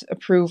authority's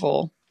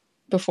approval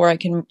before I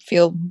can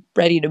feel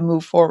ready to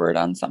move forward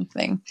on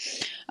something.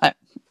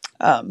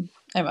 I'm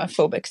a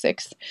phobic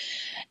 6.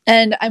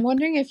 And I'm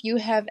wondering if you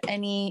have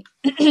any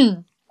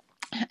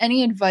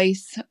any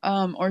advice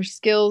or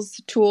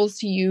skills, tools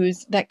to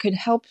use that could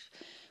help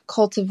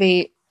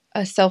cultivate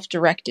a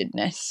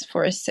self-directedness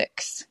for a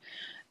 6.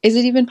 Is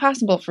it even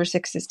possible for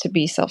 6s to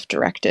be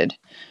self-directed,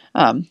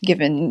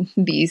 given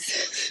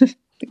these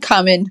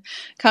common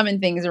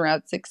things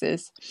around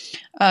 6s?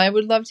 I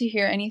would love to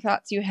hear any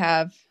thoughts you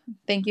have.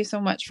 Thank you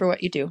so much for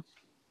what you do.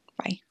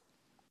 Bye.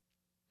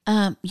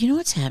 You know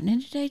what's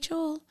happening today,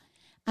 Joel?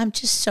 I'm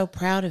just so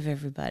proud of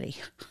everybody.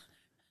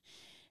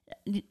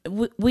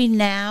 We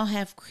now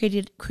have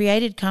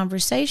created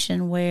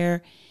conversation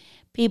where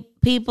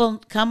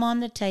people come on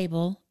the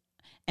table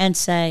and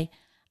say,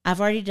 I've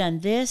already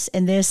done this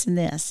and this and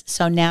this,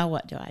 so now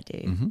what do I do?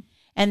 Mm-hmm.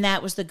 And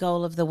that was the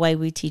goal of the way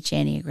we teach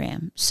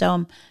Enneagram. So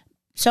I'm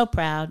so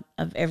proud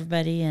of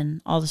everybody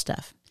and all the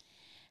stuff.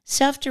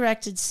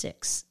 Self-directed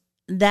 6,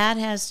 that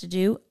has to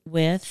do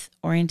with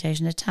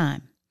orientation to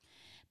time,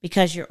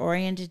 because you're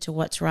oriented to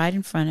what's right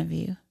in front of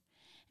you.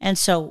 And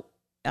so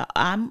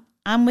I'm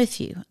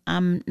with you.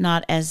 I'm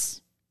not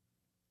as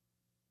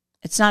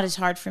It's not as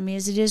hard for me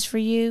as it is for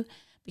you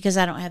because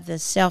I don't have the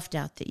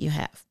self-doubt that you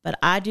have. But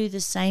I do the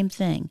same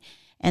thing,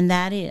 and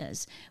that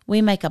is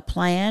we make a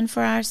plan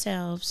for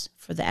ourselves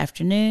for the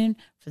afternoon,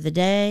 for the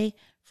day,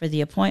 for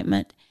the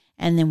appointment,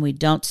 and then we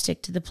don't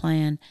stick to the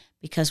plan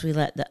because we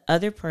let the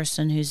other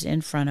person who's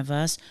in front of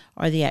us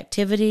or the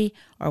activity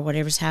or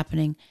whatever's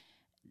happening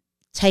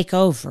take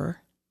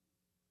over,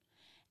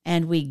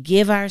 and we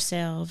give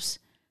ourselves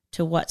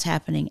to what's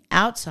happening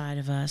outside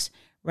of us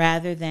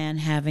rather than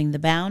having the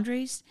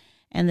boundaries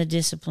and the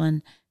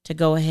discipline to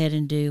go ahead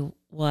and do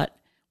what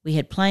we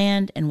had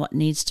planned and what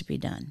needs to be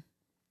done.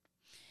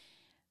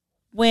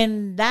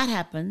 When that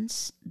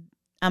happens,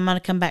 I'm going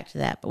to come back to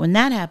that, but when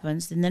that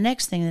happens, then the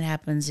next thing that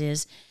happens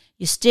is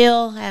you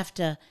still have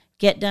to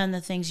get done the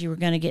things you were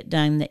going to get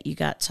done that you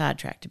got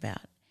sidetracked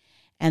about.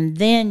 And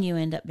then you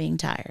end up being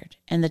tired.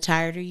 And the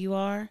tireder you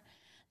are,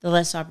 the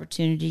less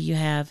opportunity you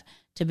have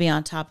to be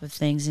on top of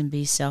things and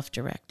be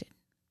self-directed.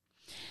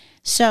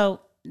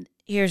 So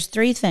here's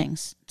 3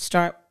 things.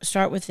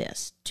 Start with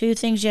this. 2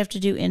 things you have to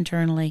do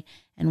internally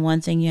and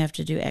 1 thing you have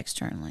to do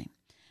externally.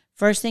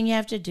 First thing you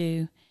have to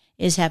do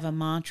is have a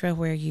mantra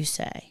where you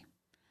say,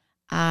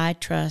 I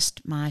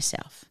trust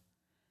myself.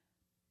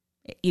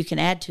 You can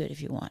add to it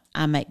if you want.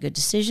 I make good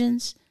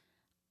decisions.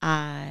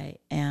 I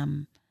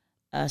am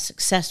a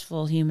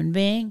successful human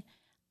being.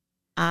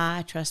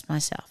 I trust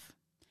myself.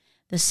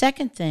 The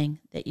second thing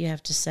that you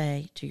have to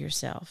say to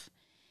yourself,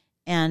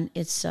 and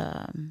it's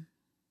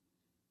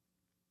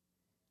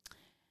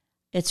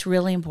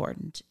really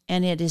important,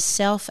 and it is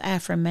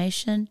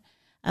self-affirmation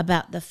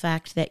about the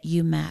fact that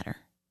you matter.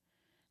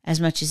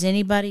 As much as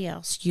anybody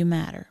else, you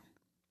matter.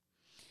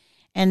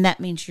 And that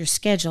means your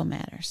schedule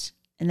matters.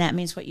 And that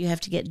means what you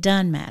have to get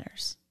done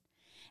matters.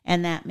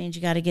 And that means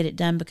you got to get it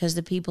done because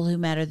the people who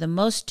matter the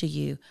most to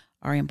you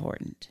are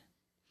important.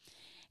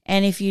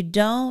 And if you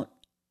don't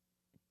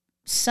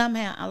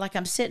somehow, like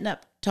I'm sitting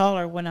up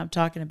taller when I'm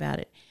talking about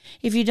it,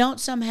 if you don't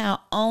somehow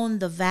own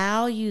the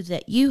value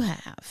that you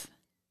have,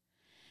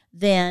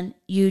 then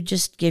you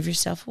just give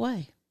yourself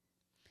away.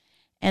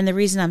 And the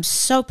reason I'm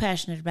so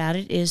passionate about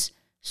it is,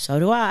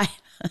 so do I.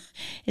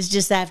 It's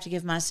just I have to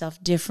give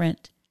myself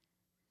different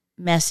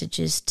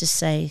messages to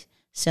say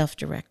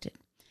self-directed.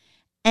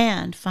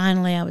 And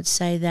finally, I would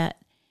say that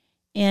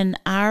in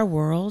our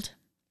world,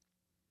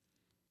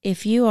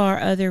 if you are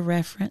other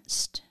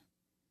referenced,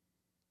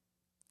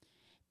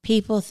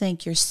 people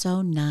think you're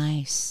so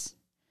nice.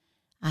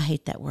 I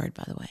hate that word,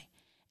 by the way.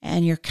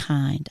 And you're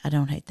kind. I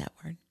don't hate that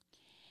word.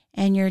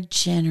 And you're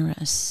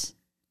generous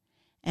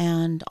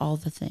and all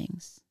the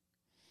things.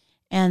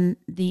 And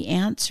the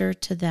answer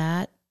to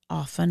that,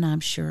 often I'm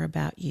sure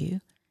about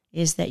you,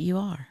 is that you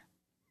are.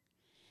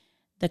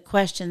 The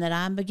question that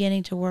I'm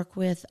beginning to work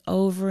with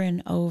over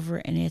and over,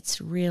 and it's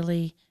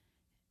really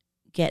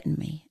getting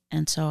me,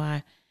 and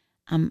so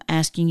I'm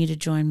asking you to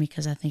join me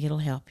because I think it'll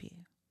help you,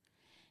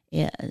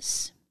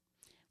 is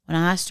when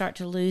I start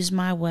to lose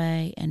my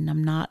way and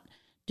I'm not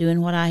doing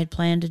what I had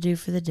planned to do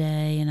for the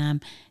day and I'm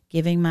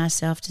giving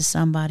myself to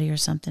somebody or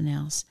something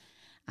else,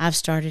 I've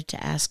started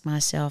to ask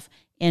myself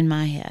in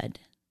my head,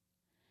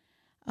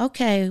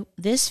 okay,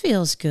 this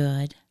feels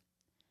good.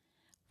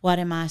 What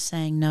am I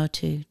saying no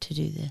to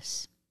do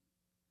this?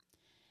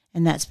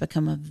 And that's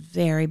become a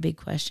very big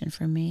question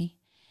for me.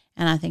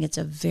 And I think it's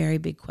a very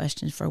big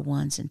question for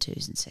 1s and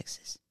 2s and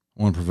 6s.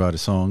 I want to provide a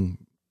song.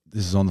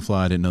 This is on the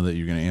fly. I didn't know that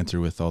you were going to answer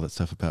with all that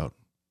stuff about,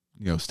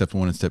 step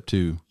 1 and step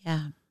 2.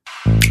 Yeah.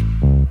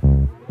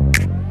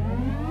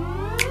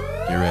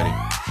 Get ready.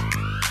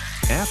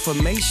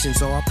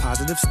 Affirmations are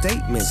positive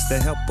statements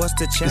that help us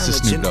to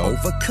challenge and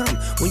overcome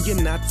when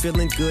you're not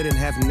feeling good and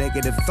have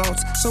negative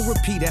thoughts. So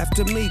repeat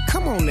after me.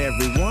 Come on,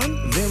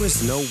 everyone. There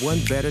is no one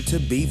better to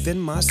be than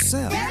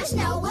myself. There is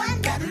no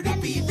one better to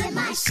be than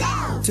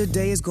myself.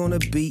 Today is going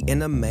to be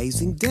an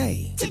amazing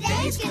day.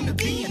 Today is going to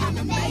be an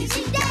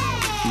amazing day.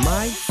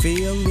 My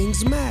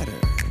feelings matter.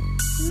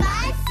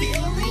 My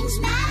feelings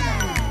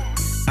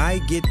matter. I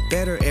get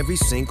better every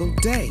single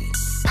day.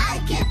 I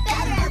get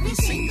better every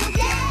single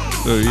day.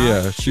 So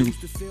yeah, she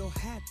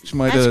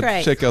might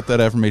check out that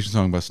affirmation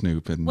song by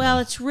Snoop. Well,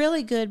 it's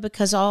really good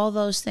because all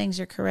those things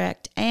are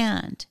correct.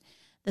 And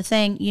the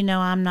thing,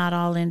 I'm not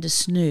all into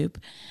Snoop,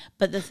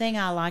 but the thing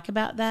I like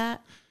about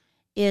that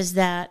is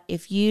that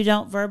if you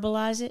don't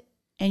verbalize it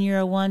and you're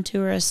a 1,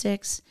 2, or a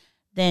 6,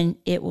 then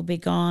it will be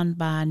gone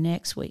by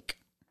next week.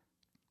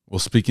 Well,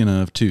 speaking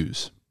of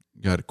 2s,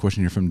 got a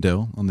question here from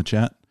Dell on the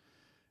chat.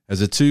 As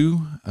a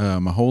 2,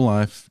 my whole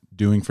life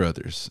doing for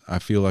others, I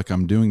feel like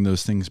I'm doing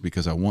those things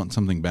because I want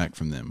something back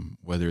from them,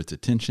 whether it's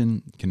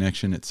attention,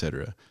 connection,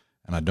 etc.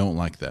 And I don't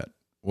like that.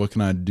 What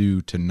can I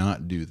do to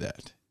not do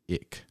that?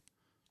 Ick.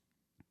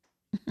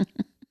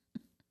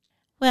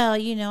 Well,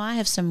 I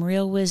have some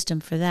real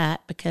wisdom for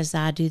that because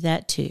I do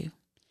that too.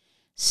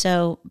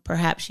 So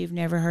perhaps you've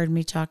never heard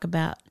me talk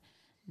about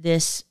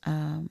this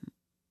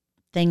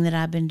thing that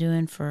I've been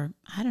doing for,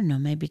 I don't know,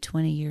 maybe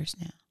 20 years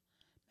now,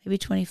 maybe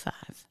 25.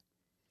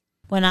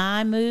 When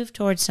I move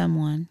towards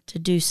someone to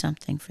do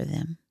something for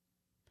them,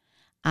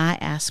 I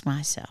ask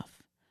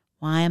myself,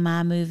 Why am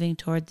I moving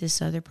toward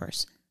this other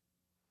person?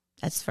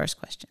 That's the first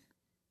question.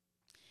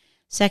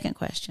 Second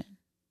question,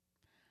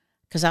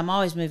 because I'm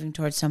always moving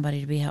towards somebody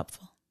to be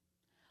helpful.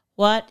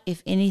 What,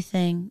 if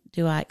anything,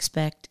 do I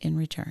expect in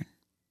return?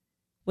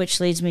 Which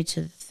leads me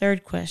to the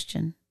third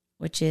question,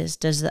 which is,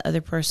 does the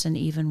other person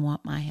even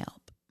want my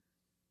help?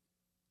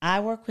 I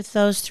work with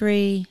those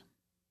three,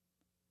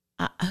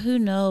 who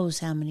knows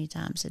how many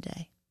times a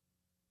day.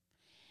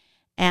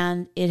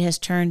 And it has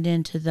turned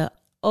into the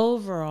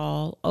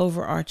overall,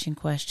 overarching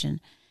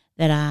question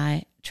that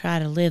I try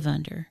to live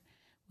under,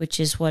 which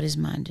is, what is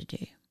mine to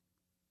do?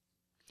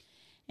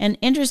 And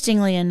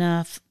interestingly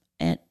enough,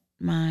 at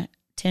my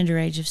tender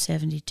age of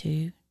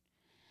 72,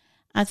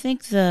 I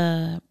think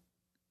there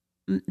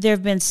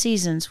have been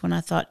seasons when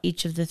I thought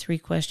each of the three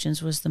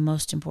questions was the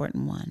most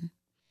important one.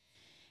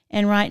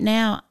 And right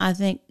now, I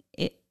think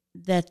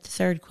that the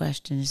third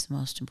question is the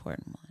most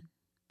important one.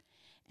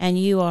 And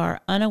you are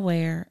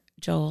unaware,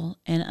 Joel,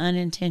 and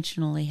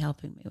unintentionally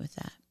helping me with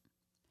that.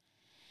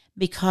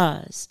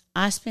 Because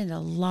I spend a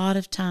lot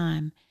of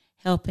time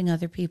helping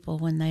other people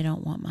when they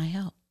don't want my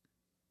help.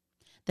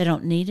 They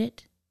don't need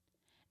it,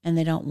 and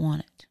they don't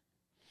want it.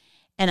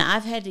 And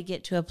I've had to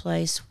get to a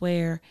place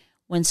where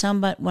when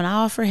I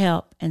offer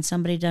help and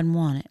somebody doesn't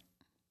want it,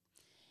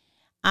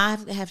 I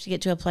have to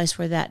get to a place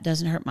where that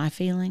doesn't hurt my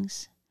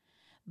feelings,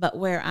 but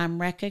where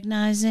I'm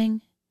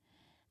recognizing,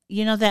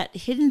 that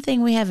hidden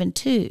thing we have in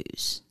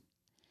twos,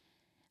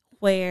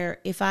 where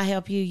if I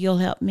help you, you'll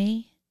help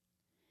me.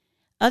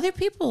 Other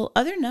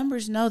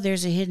numbers know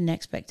there's a hidden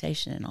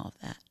expectation in all of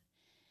that.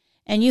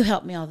 And you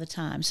help me all the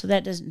time, so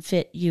that doesn't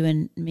fit you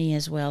and me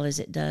as well as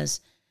it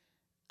does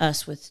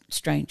us with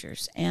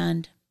strangers.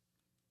 And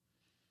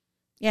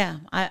yeah,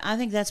 I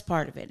think that's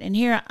part of it. And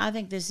here, I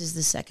think this is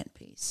the second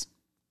piece.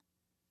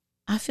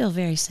 I feel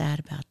very sad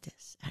about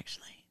this,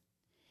 actually.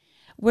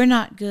 We're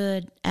not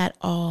good at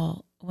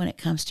all when it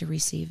comes to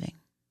receiving.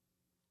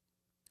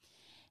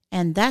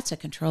 And that's a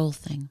control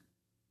thing,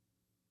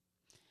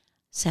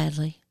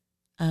 sadly.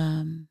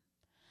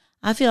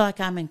 I feel like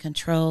I'm in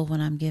control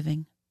when I'm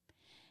giving,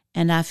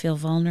 and I feel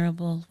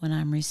vulnerable when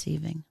I'm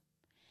receiving.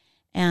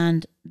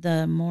 And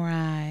the more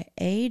I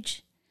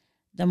age,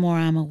 the more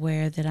I'm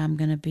aware that I'm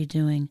going to be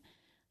doing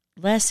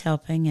less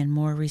helping and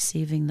more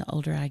receiving the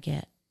older I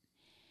get.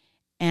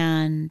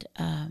 And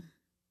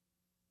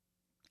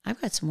I've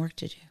got some work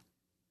to do.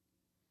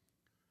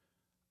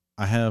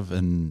 I have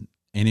an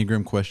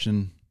Enneagram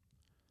question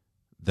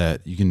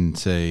that you can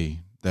say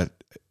that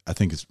I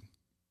think it's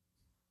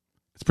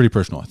pretty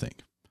personal, I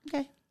think.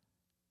 Okay.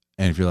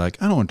 And if you're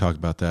like, I don't want to talk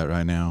about that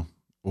right now,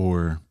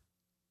 or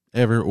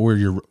ever, or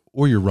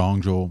you're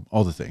wrong, Joel,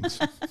 all the things.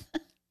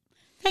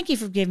 Thank you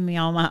for giving me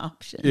all my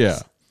options. Yeah.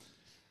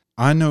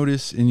 I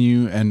notice in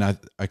you, and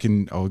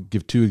I'll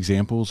give two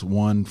examples,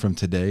 one from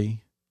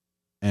today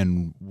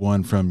and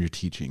one from your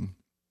teaching.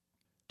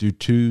 Do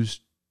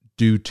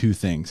two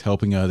things,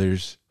 helping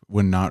others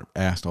when not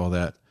asked, all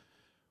that,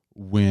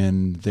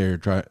 when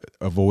they're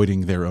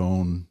avoiding their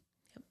own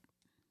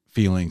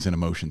feelings and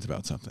emotions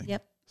about something.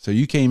 Yep. So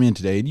you came in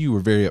today and you were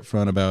very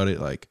upfront about it.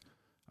 Like,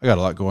 I got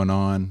a lot going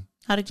on.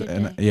 Had a good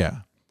day. Yeah.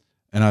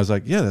 And I was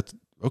like, yeah, that's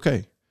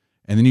okay.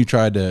 And then you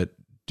tried to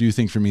do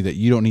things for me that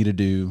you don't need to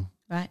do,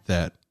 right?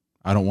 That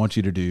I don't want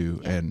you to do,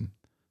 yeah. And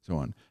so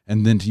on.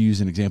 And then to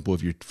use an example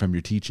from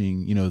your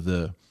teaching,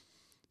 the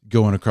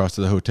going across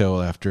to the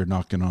hotel after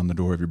knocking on the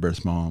door of your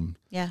birth mom,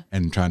 yeah,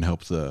 and trying to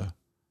help the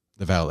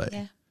valet.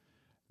 Yeah.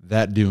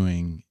 That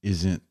doing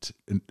isn't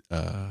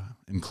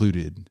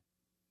included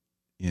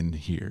in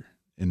here,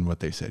 in what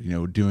they said,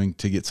 doing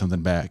to get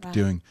something back,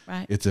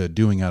 right. It's a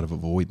doing out of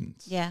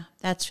avoidance. Yeah,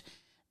 that's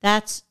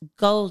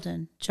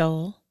golden,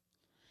 Joel.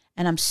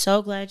 And I'm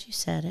so glad you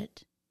said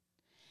it.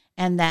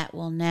 And that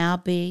will now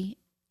be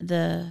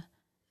the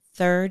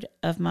third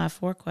of my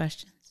 4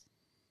 questions.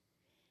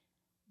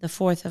 The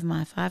fourth of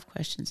my 5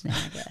 questions now,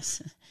 I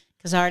guess.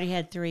 Because I already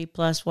had 3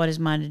 plus what is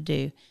mine to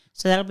do.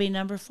 So that'll be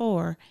number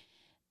 4.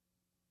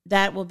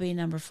 That will be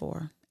number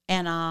 4.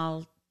 And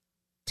I'll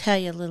tell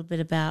you a little bit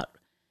about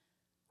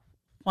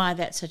why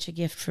that's such a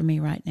gift for me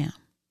right now.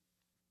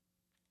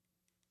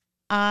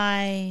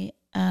 I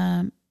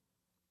am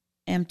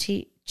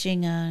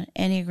teaching an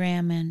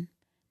Enneagram and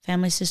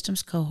Family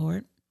Systems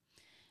cohort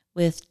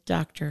with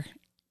Dr.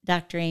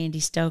 Andy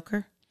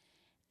Stoker,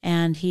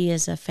 and he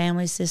is a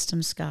family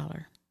systems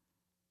scholar.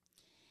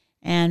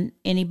 And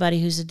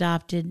anybody who's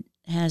adopted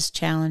has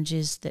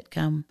challenges that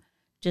come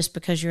just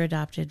because you're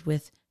adopted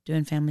with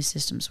doing family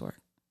systems work.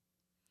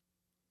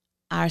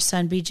 Our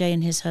son BJ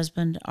and his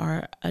husband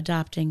are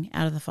adopting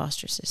out of the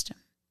foster system.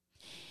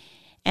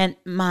 And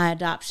my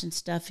adoption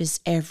stuff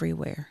is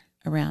everywhere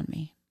around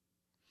me.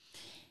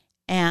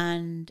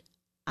 And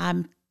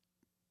I'm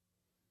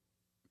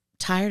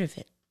tired of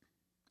it.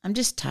 I'm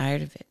just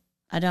tired of it.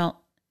 I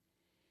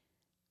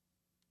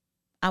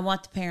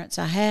want the parents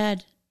I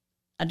had.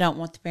 I don't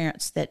want the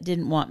parents that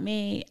didn't want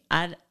me.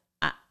 I'm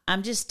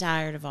just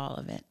tired of all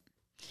of it.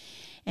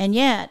 And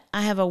yet,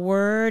 I have a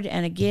word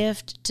and a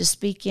gift to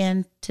speak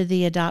into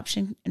the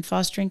adoption and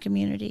fostering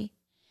community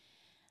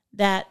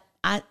that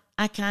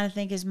I kind of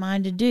think is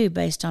mine to do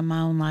based on my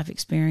own life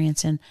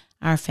experience and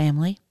our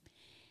family.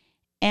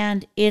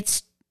 And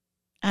this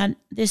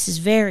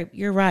is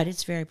you're right,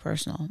 it's very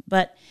personal,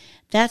 but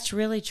that's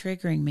really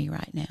triggering me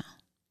right now.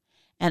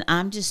 And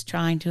I'm just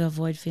trying to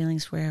avoid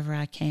feelings wherever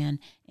I can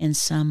in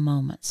some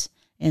moments,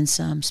 in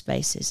some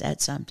spaces, at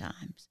some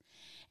times.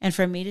 And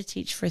for me to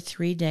teach for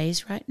 3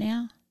 days right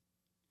now,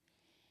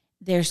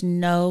 there's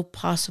no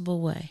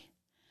possible way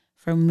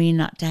for me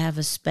not to have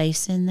a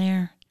space in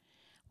there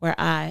where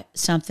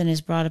something has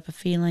brought up a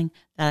feeling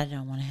that I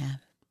don't want to have.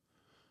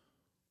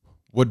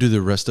 What do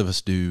the rest of us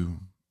do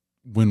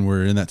when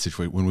we're in that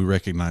situation, when we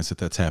recognize that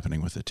that's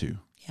happening with it too?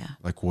 Yeah.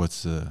 Like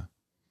what's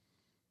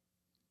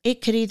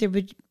It could either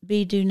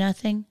be do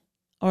nothing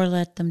or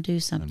let them do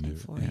something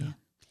for you.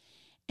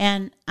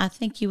 And I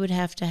think you would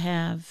have to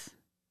have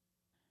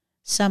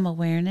some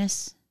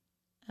awareness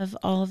of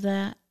all of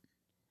that.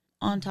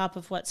 On top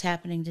of what's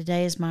happening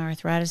today is my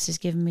arthritis is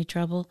giving me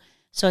trouble.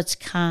 So it's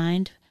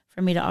kind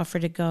for me to offer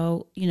to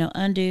go,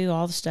 undo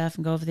all the stuff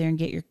and go over there and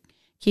get your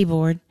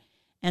keyboard.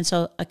 And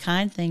so a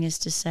kind thing is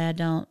to say, I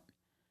don't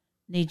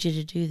need you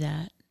to do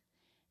that.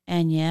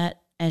 And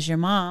yet, as your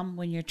mom,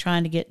 when you're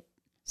trying to get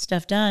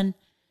stuff done,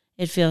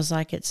 it feels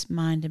like it's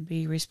mine to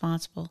be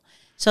responsible.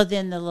 So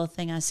then the little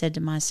thing I said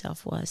to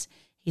myself was,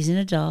 he's an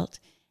adult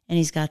and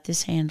he's got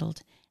this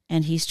handled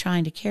and he's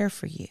trying to care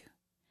for you.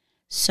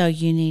 So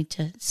you need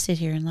to sit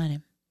here and let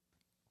him.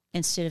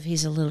 Instead of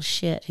he's a little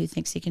shit who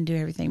thinks he can do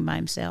everything by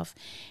himself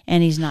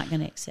and he's not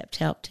going to accept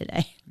help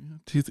today.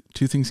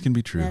 Two things can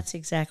be true. That's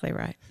exactly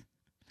right.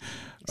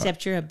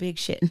 Except you're a big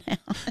shit now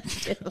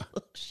instead of a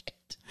little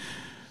shit.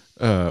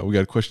 We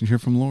got a question here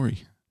from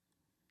Lori.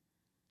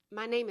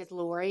 My name is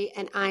Lori,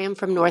 and I am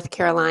from North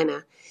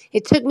Carolina.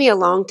 It took me a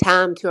long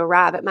time to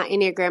arrive at my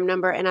Enneagram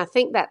number, and I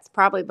think that's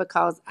probably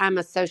because I'm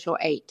a social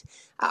 8.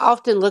 I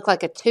often look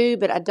like a 2,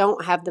 but I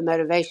don't have the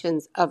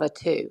motivations of a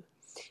 2.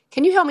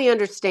 Can you help me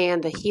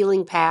understand the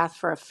healing path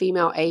for a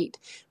female 8,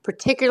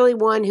 particularly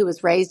one who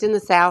was raised in the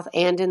South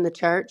and in the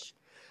church?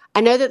 I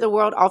know that the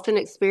world often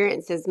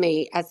experiences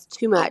me as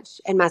too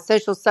much, and my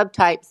social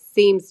subtype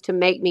seems to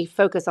make me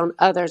focus on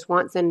others'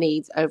 wants and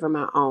needs over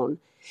my own.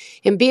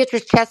 In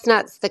Beatrice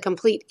Chestnut's The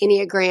Complete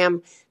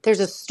Enneagram, there's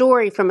a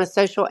story from a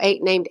social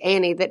 8 named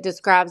Annie that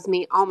describes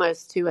me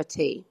almost to a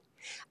T.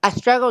 I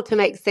struggle to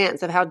make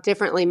sense of how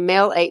differently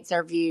male 8s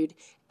are viewed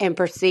and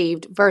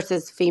perceived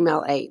versus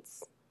female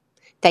 8s.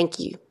 Thank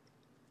you.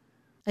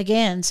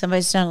 Again,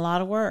 somebody's done a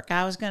lot of work.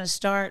 I was going to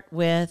start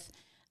with,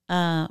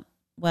 I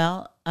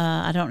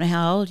don't know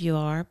how old you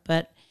are,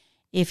 but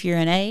if you're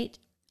an 8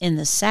 in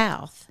the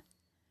South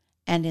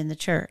and in the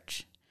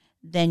church,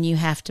 then you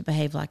have to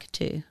behave like a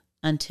 2.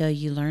 Until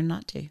you learn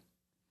not to.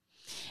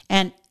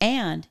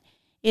 And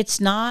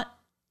it's not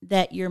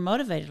that you're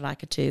motivated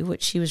like a 2,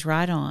 which she was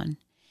right on.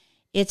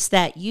 It's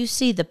that you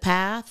see the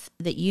path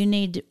that you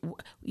need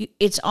to,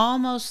 it's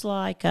almost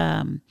like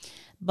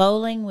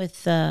bowling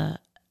with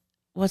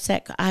what's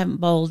that? I haven't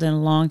bowled in a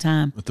long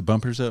time. With the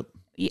bumpers up?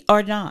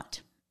 Or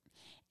not.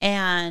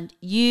 And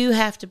you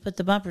have to put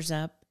the bumpers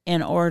up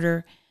in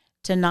order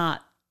to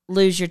not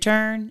lose your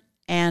turn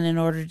and in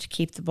order to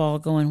keep the ball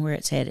going where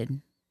it's headed.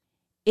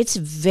 It's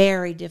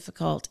very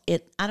difficult.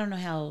 I don't know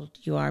how old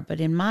you are, but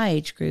in my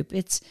age group,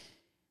 it's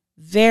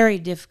very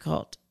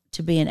difficult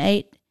to be an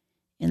 8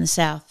 in the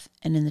South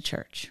and in the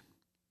church.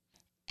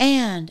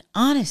 And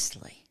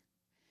honestly,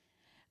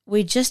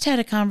 we just had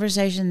a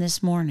conversation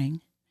this morning,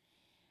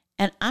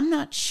 and I'm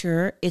not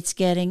sure it's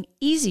getting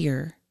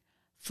easier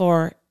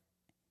for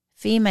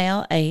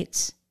female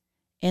 8s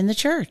in the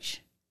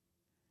church.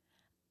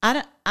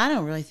 I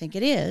don't really think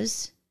it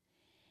is,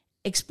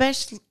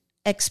 especially,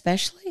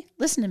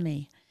 listen to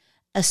me,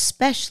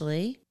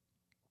 especially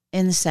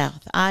in the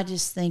South. I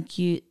just think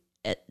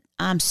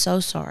I'm so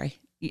sorry.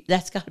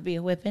 That's got to be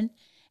a whipping.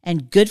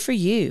 And good for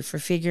you for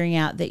figuring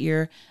out that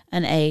you're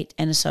an 8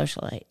 and a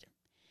social 8.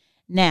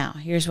 Now,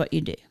 here's what you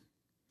do.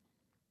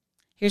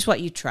 Here's what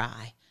you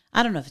try.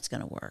 I don't know if it's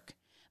going to work,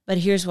 but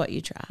here's what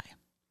you try.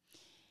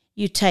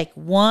 You take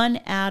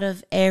 1 out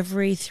of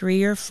every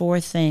 3 or 4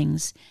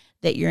 things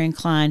that you're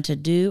inclined to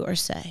do or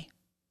say,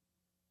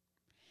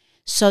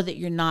 so that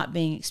you're not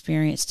being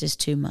experienced as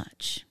too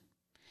much.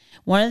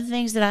 One of the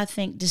things that I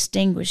think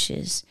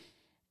distinguishes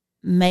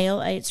male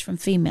 8s from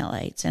female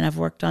 8s, and I've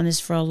worked on this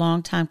for a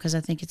long time because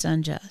I think it's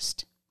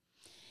unjust,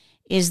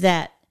 is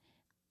that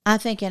I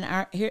think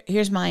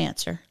here's my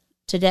answer.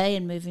 Today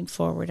and moving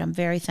forward, I'm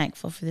very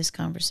thankful for this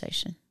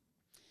conversation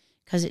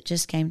because it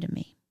just came to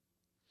me.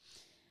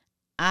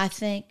 I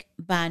think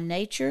by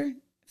nature,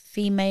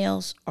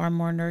 females are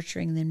more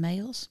nurturing than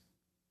males.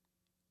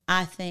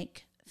 I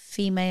think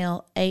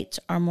female 8s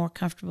are more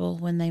comfortable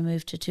when they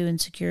move to 2 in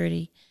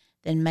security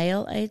than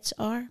male 8s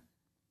are.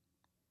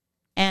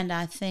 And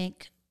I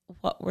think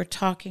what we're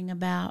talking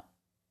about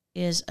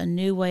is a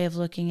new way of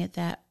looking at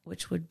that,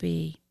 which would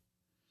be,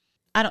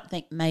 I don't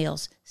think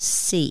males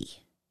see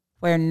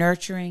where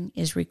nurturing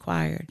is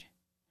required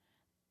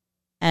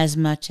as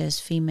much as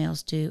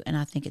females do, and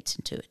I think it's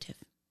intuitive.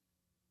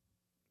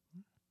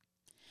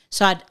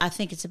 So I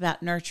think it's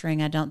about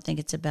nurturing. I don't think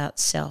it's about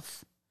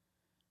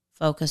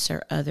self-focus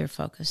or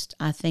other-focused.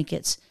 I think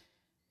it's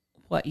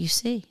what you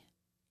see.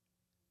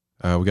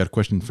 We got a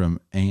question from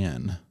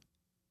Anne.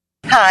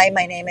 Hi,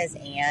 my name is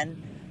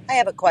Anne. I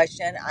have a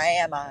question. I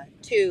am a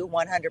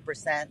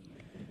 100%.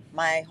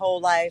 My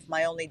whole life,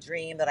 my only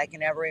dream that I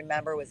can ever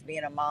remember was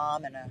being a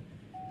mom and a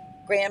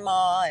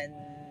grandma and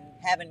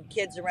having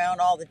kids around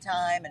all the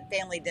time and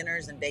family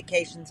dinners and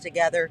vacations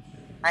together.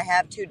 I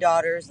have 2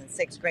 daughters and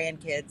 6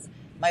 grandkids.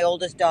 My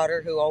oldest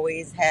daughter, who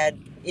always had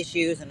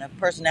issues and a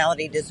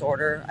personality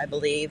disorder, I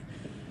believe,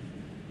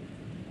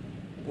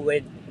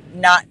 would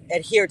not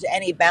adhere to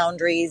any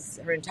boundaries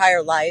her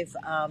entire life.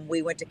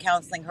 We went to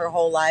counseling her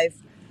whole life.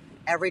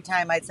 Every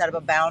time I'd set up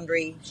a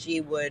boundary,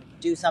 she would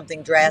do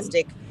something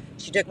drastic.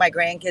 She took my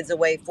grandkids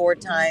away 4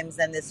 times,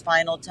 and this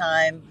final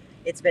time,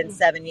 it's been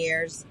 7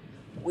 years.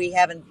 We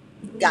haven't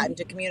gotten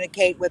to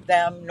communicate with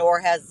them, nor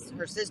has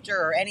her sister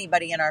or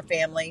anybody in our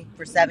family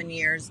for 7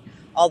 years,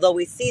 although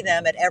we see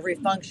them at every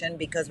function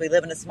because we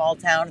live in a small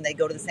town and they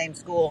go to the same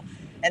school,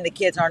 and the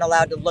kids aren't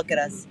allowed to look at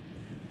us.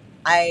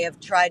 I have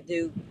tried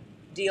to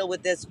deal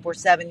with this for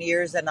 7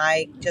 years, and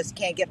I just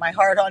can't get my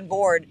heart on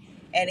board.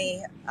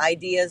 Any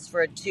ideas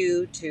for a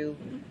 2 to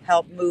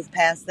help move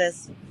past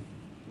this?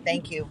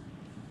 Thank you.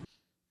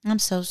 I'm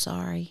so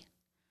sorry.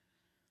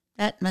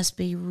 That must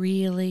be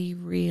really,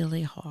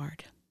 really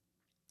hard.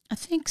 I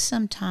think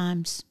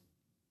sometimes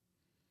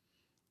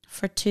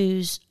for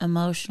 2s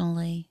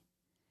emotionally,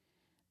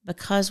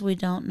 because we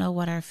don't know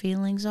what our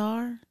feelings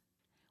are,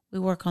 we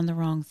work on the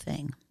wrong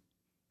thing.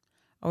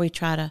 Or we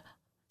try to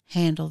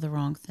handle the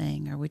wrong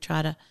thing, or we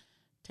try to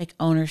take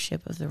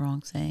ownership of the wrong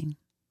thing.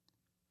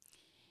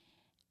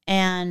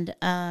 And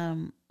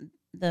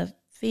the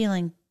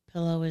feeling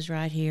pillow is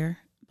right here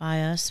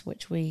by us,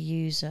 which we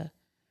use an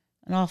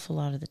awful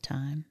lot of the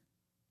time.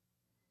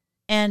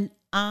 And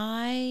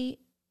I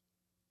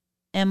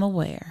am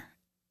aware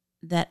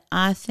that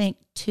I think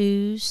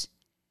 2s,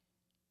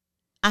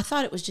 I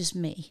thought it was just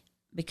me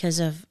because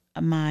of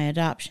my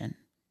adoption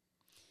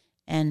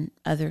and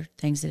other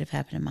things that have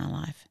happened in my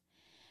life.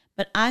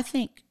 But I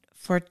think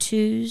for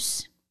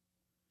 2s,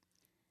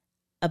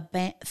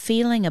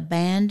 feeling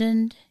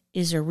abandoned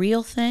is a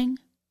real thing.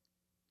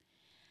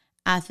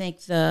 I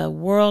think the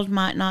world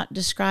might not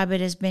describe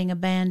it as being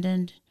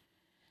abandoned,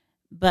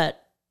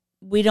 but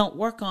we don't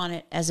work on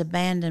it as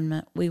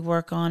abandonment. We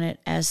work on it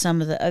as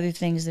some of the other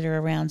things that are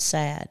around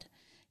sad.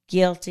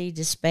 Guilty,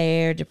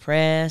 despair,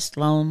 depressed,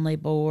 lonely,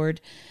 bored.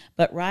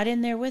 But right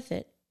in there with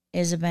it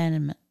is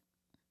abandonment.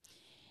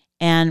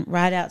 And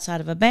right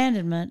outside of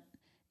abandonment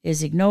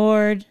is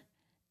ignored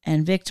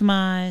and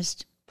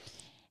victimized.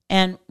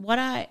 And what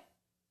I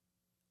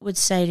would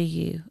say to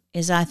you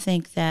is I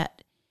think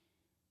that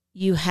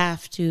you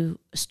have to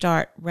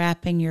start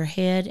wrapping your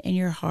head and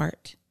your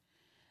heart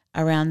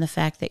around the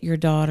fact that your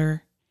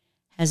daughter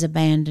has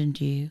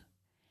abandoned you,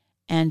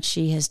 and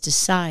she has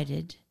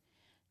decided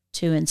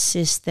to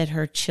insist that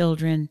her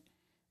children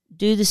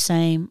do the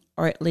same,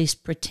 or at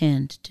least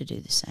pretend to do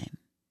the same.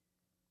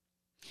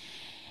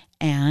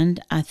 And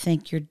I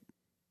think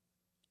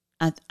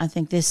I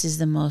think this is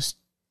the most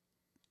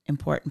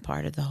important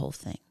part of the whole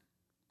thing.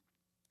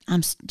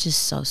 I'm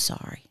just so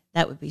sorry.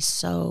 That would be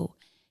so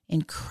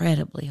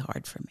incredibly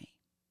hard for me.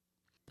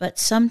 But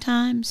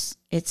sometimes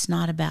it's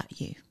not about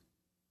you.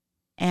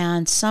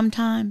 And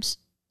sometimes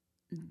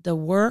the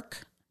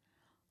work,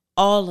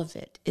 all of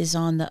it, is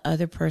on the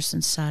other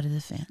person's side of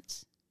the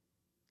fence.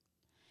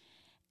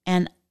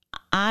 And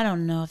I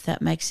don't know if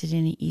that makes it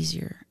any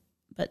easier,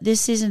 but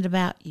this isn't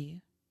about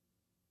you.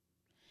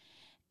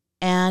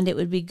 And it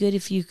would be good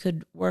if you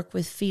could work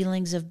with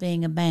feelings of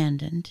being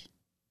abandoned.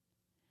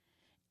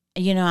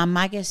 You know,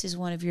 my guess is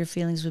one of your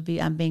feelings would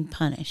be, I'm being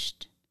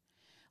punished.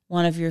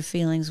 One of your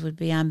feelings would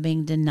be, I'm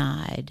being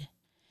denied.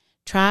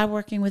 Try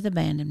working with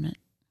abandonment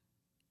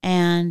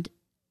and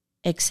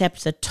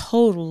accept the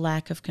total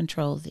lack of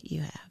control that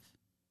you have,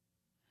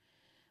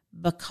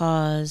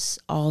 because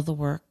all the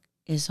work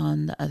is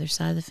on the other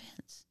side of the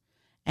fence,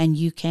 and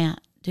you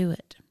can't do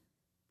it.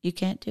 You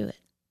can't do it.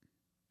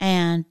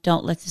 And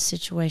don't let the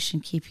situation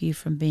keep you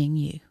from being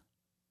you.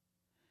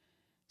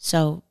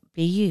 So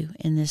be you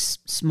in this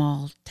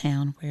small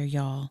town where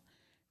y'all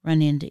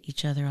run into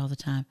each other all the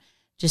time.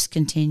 Just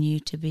continue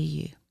to be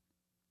you.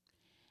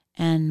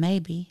 And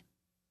maybe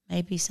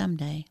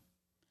someday,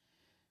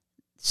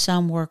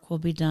 some work will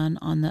be done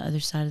on the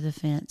other side of the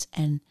fence.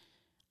 And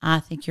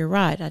I think you're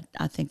right.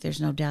 I think there's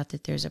no doubt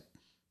that there's a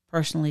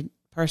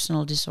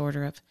personal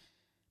disorder of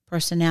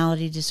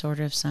personality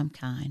disorder of some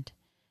kind.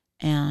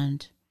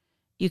 And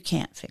you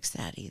can't fix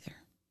that either.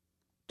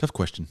 Tough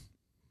question.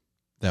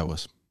 That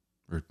was,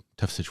 or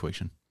tough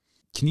situation.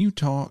 Can you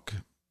talk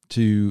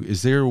to,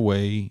 is there a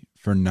way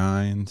for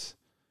 9s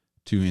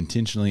to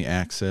intentionally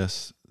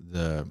access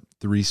the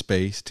 3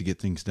 space to get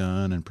things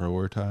done and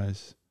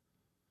prioritize?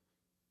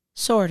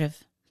 Sort of.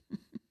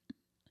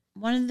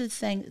 One of the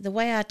things, the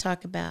way I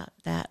talk about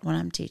that when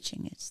I'm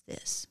teaching is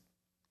this.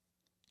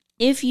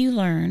 If you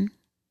learn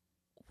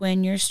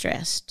when you're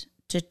stressed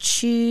to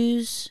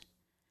choose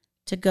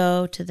to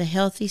go to the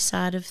healthy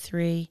side of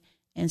 3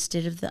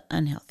 instead of the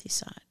unhealthy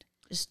side.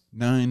 Just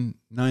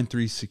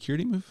 9-3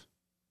 security move?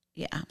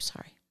 Yeah, I'm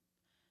sorry.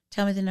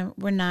 Tell me the number.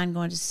 We're 9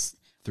 going to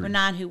 3. We're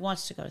 9 who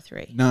wants to go to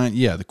 3. 9,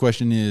 yeah. The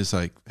question is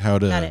like how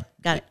to... Got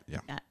it. Yeah.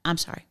 Got it. I'm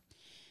sorry.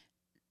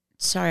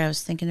 Sorry, I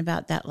was thinking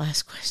about that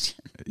last question.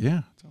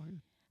 Yeah. It's all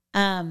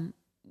good.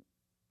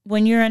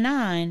 When you're a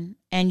 9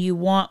 and you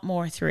want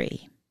more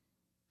 3,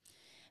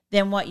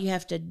 then what you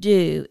have to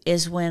do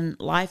is when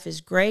life is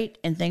great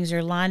and things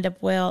are lined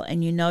up well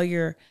and you know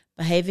you're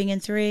behaving in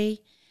 3,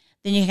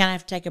 then you kind of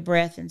have to take a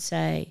breath and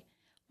say,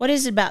 what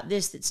is it about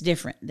this that's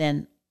different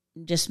than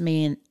just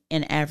me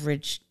in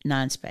average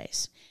 9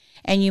 space?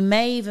 And you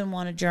may even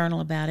want to journal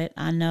about it.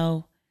 I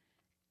know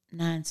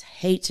 9s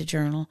hates a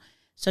journal,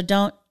 so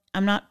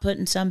I'm not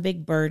putting some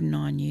big burden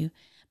on you,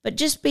 but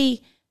just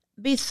be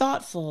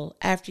thoughtful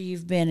after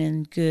you've been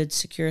in good,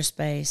 secure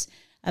space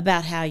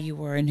about how you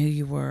were and who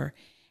you were.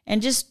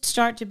 And just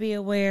start to be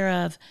aware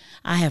of,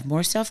 I have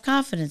more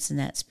self-confidence in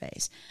that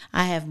space.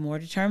 I have more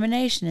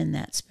determination in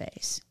that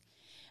space.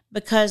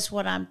 Because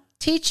what I'm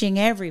teaching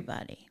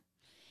everybody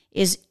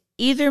is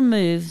either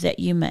move that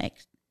you make.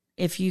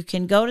 If you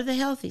can go to the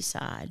healthy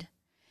side,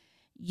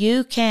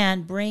 you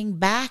can bring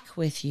back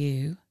with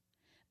you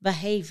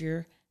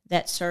behavior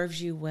that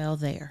serves you well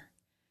there.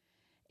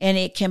 And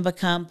it can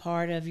become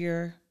part of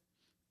your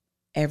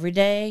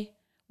everyday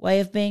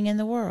way of being in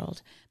the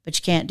world. But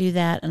you can't do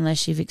that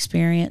unless you've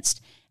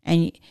experienced,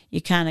 and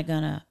you're kind of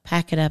going to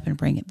pack it up and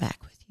bring it back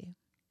with you.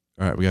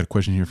 All right, we got a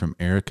question here from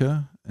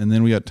Erica, and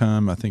then we got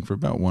time, I think, for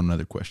about one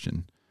other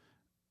question.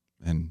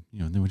 And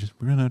then we're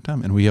running out of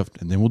time,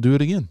 and then we'll do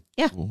it again.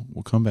 Yeah,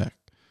 we'll come back.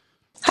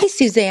 Hi,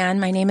 Suzanne.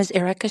 My name is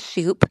Erica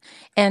Shoup,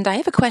 and I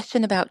have a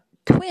question about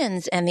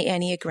twins and the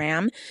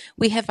Enneagram.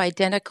 We have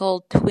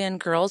identical twin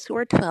girls who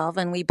are 12,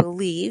 and we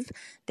believe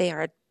they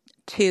are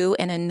 2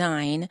 and a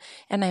 9.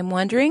 And I'm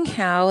wondering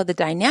how the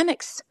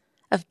dynamics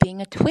of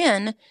being a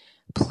twin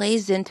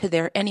plays into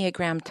their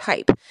Enneagram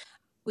type.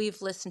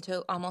 We've listened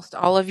to almost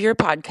all of your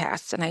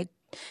podcasts, and I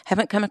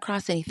haven't come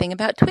across anything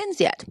about twins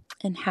yet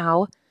and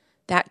how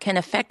that can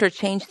affect or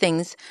change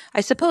things,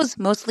 I suppose,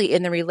 mostly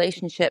in the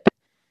relationship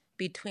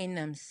between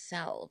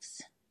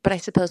themselves, but I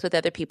suppose with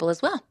other people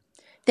as well.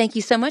 Thank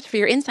you so much for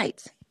your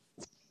insights.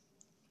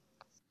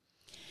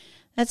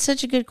 That's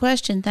such a good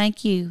question.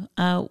 Thank you.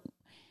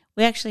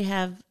 We actually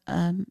have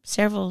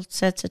several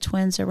sets of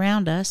twins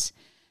around us.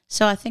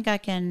 So I think I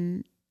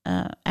can,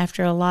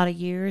 after a lot of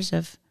years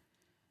of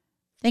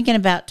thinking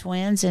about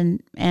twins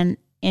and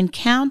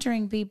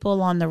encountering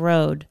people on the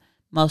road,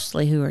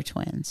 mostly who are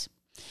twins.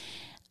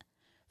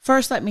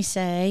 First, let me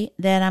say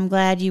that I'm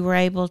glad you were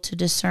able to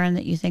discern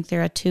that you think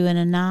they're a 2 and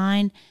a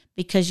 9,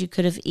 because you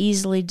could have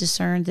easily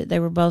discerned that they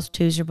were both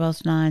 2s or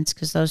both 9s,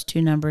 because those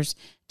two numbers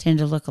tend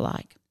to look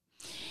alike.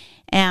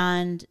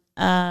 And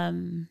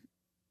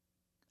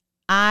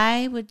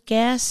I would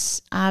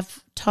guess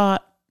I've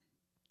taught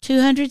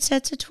 200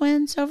 sets of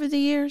twins over the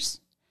years,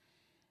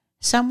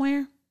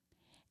 somewhere,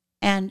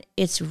 and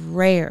it's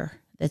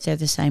rare that they're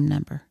the same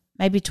number,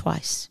 maybe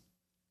twice.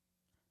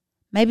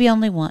 Maybe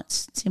only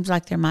once. It seems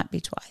like there might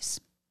be twice.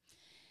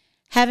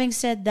 Having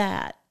said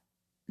that,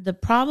 the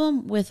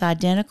problem with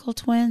identical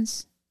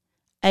twins,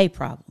 a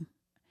problem.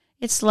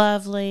 It's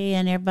lovely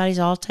and everybody's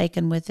all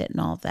taken with it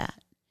and all that.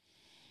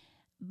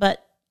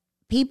 But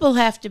people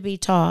have to be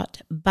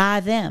taught by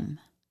them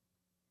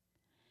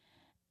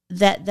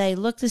that they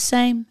look the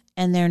same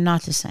and they're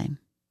not the same.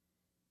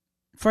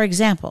 For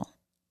example,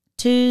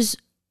 2s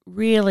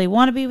really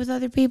want to be with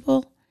other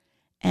people,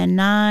 and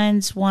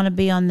 9s want to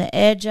be on the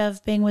edge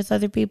of being with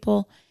other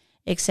people,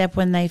 except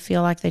when they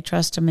feel like they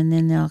trust them, and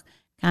then they'll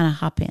kind of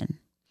hop in.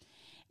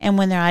 And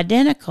when they're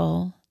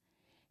identical,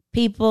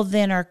 people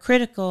then are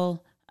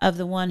critical of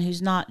the one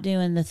who's not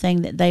doing the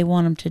thing that they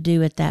want them to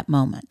do at that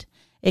moment.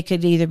 It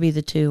could either be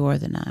the 2 or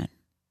the 9.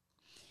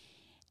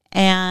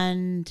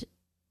 And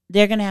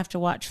they're going to have to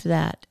watch for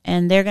that.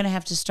 And they're going to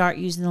have to start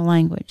using the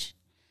language.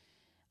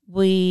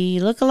 We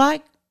look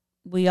alike,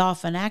 we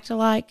often act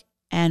alike,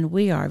 and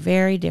we are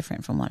very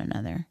different from one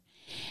another.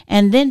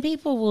 And then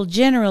people will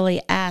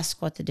generally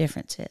ask what the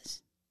difference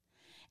is.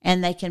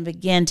 And they can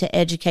begin to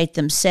educate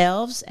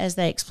themselves as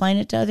they explain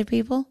it to other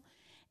people,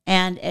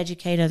 and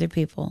educate other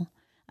people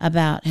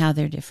about how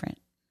they're different.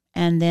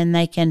 And then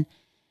they can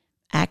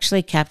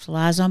actually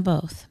capitalize on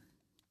both.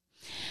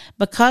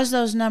 Because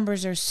those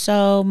numbers are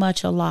so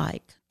much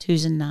alike,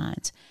 2s and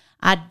 9s,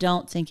 I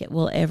don't think it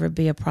will ever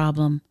be a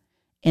problem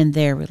in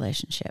their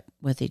relationship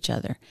with each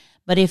other.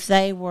 But if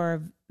they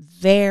were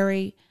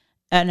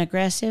an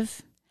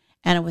aggressive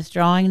and a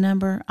withdrawing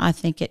number, I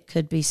think it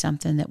could be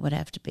something that would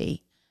have to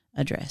be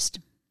addressed.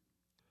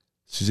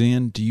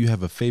 Suzanne, do you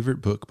have a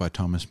favorite book by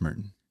Thomas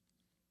Merton?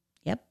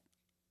 Yep.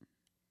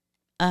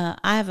 I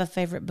have a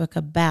favorite book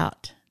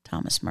about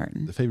Thomas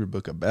Merton. The favorite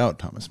book about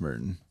Thomas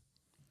Merton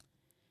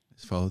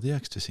is Follow the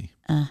Ecstasy.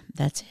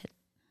 That's it.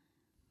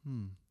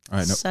 All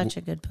right, Such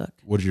a good book.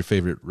 What is your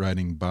favorite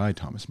writing by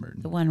Thomas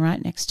Merton? The one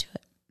right next to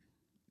it.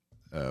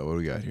 What do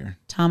we got here?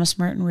 Thomas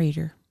Merton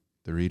Reader.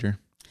 The Reader?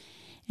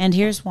 And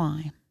here's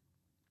why.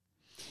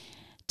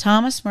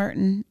 Thomas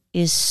Merton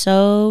is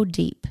so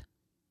deep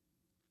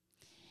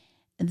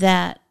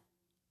that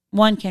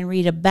one can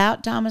read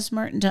about Thomas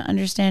Merton to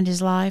understand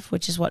his life,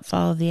 which is what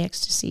Follow the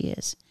Ecstasy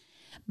is.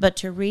 But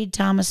to read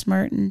Thomas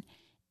Merton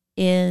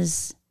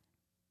it's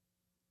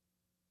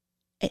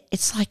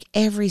like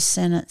every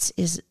sentence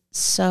is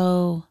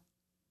so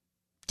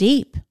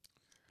deep.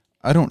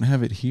 I don't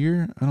have it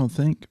here, I don't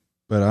think,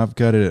 but I've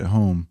got it at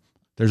home.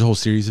 There's a whole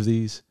series of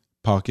these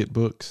pocket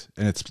books,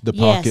 and it's the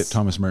pocket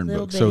Thomas Merton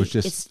book. So it's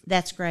just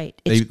that's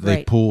great.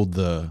 They pulled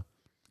the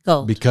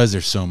gold because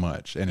there's so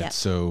much, and it's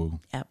so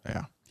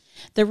yeah.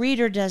 The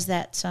reader does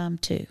that some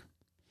too.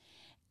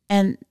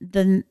 And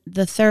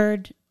the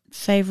third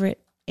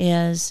favorite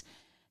is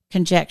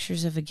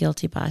Conjectures of a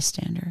Guilty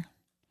Bystander.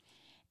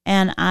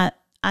 And I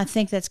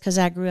think that's because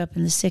I grew up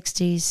in the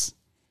 60s,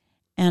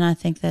 and I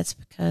think that's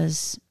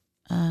because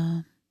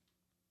that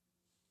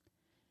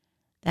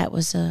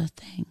was a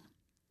thing.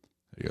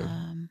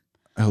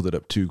 I held it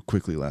up too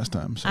quickly last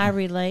time. So. I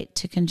relate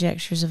to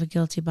Conjectures of a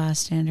Guilty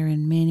Bystander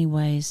in many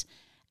ways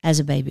as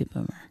a baby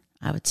boomer.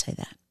 I would say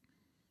that.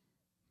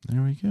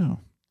 There we go.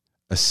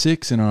 A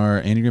 6 in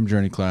our Enneagram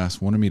Journey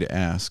class wanted me to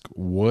ask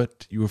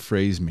what your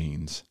phrase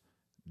means.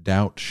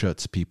 Doubt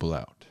shuts people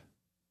out.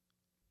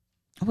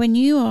 When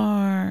you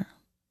are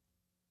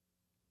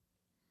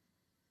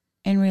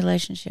in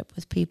relationship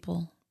with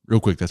people.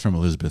 Real quick, that's from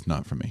Elizabeth,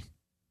 not from me.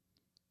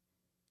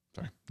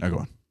 Sorry. Now go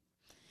on.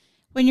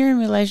 When you're in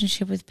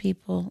relationship with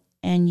people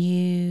and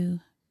you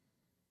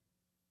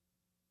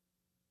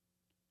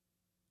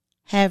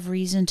have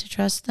reason to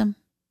trust them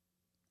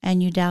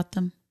and you doubt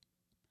them,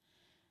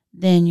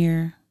 then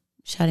you're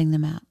shutting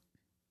them out.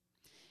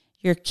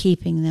 You're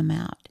keeping them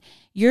out.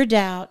 Your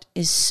doubt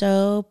is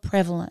so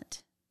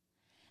prevalent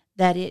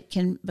that it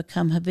can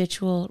become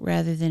habitual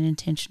rather than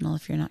intentional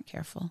if you're not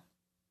careful.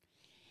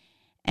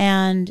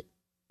 And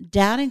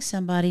doubting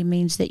somebody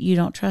means that you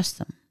don't trust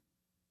them.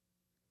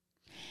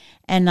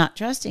 And not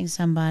trusting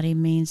somebody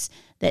means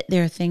that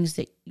there are things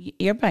that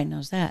everybody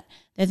knows that.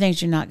 There are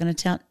things you're not going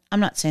to tell. I'm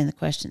not saying the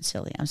question's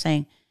silly. I'm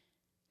saying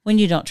when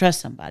you don't trust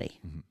somebody.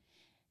 Mm-hmm.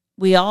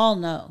 We all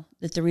know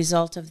that the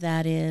result of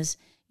that is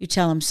you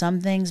tell them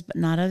some things but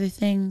not other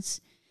things.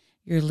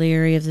 You're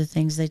leery of the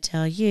things they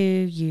tell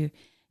you.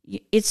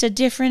 It's a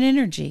different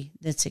energy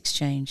that's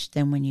exchanged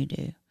than when you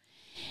do.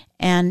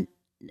 And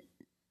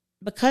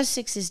because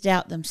 6s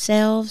doubt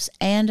themselves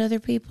and other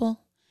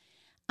people,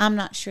 I'm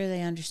not sure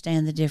they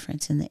understand the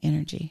difference in the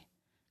energy.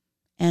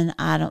 And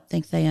I don't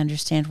think they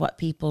understand what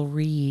people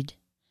read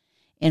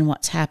in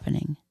what's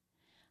happening.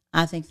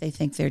 I think they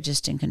think they're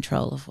just in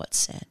control of what's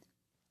said.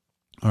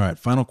 All right,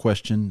 final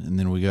question, and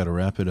then we got to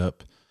wrap it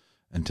up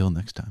until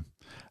next time.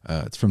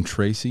 It's from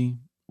Tracy.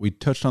 We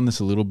touched on this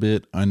a little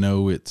bit. I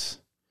know it's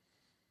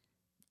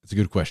a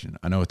good question.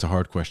 I know it's a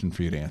hard question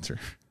for you to answer.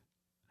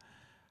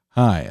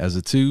 Hi, as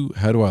a 2,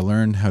 how do I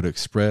learn how to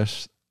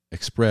express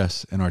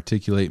and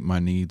articulate my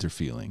needs or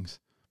feelings?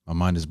 My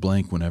mind is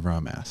blank whenever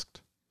I'm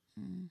asked.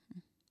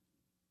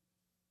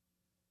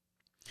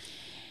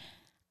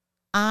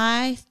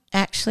 I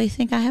actually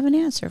think I have an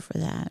answer for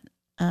that.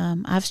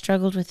 I've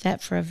struggled with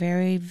that for a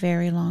very,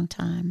 very long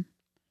time.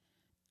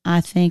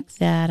 I think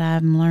that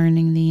I'm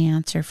learning the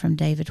answer from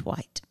David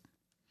White.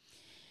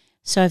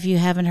 So if you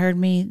haven't heard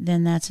me,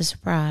 then that's a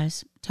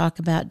surprise. Talk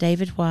about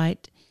David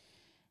White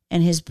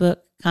and his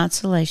book,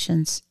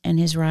 Consolations, and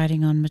his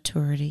writing on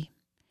maturity.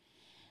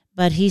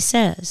 But he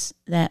says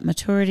that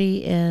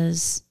maturity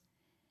is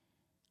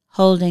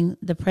holding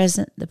the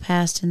present, the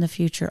past, and the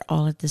future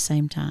all at the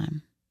same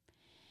time.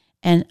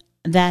 And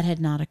that had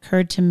not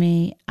occurred to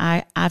me.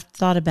 I've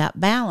thought about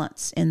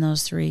balance in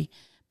those 3,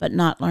 but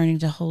not learning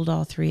to hold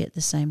all 3 at the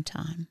same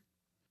time.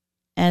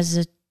 As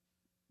a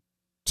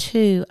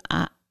 2,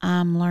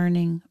 I'm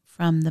learning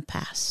from the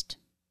past.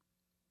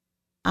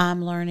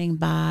 I'm learning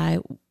by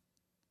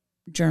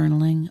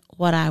journaling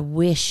what I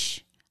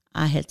wish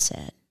I had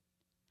said.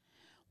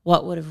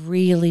 What would have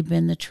really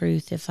been the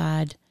truth if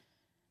I'd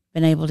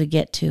been able to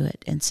get to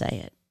it and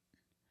say it.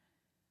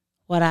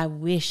 What I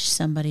wish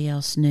somebody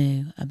else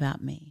knew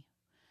about me.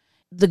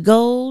 The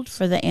gold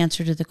for the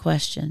answer to the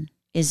question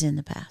is in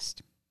the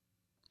past.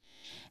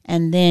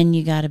 And then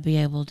you got to be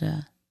able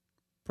to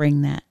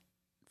bring that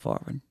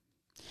forward.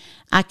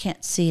 I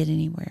can't see it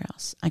anywhere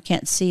else. I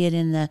can't see it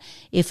in the,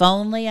 if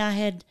only I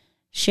had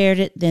shared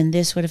it, then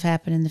this would have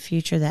happened in the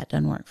future. That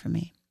doesn't work for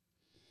me.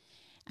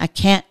 I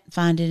can't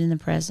find it in the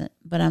present,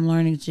 but I'm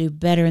learning to do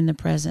better in the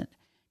present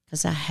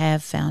because I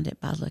have found it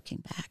by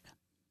looking back.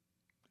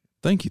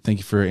 Thank you. Thank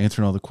you for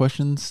answering all the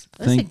questions.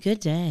 It was a good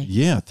day.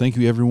 Yeah. Thank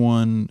you,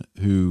 everyone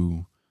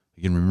who,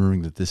 again,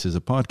 remembering that this is a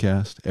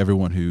podcast,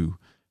 everyone who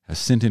has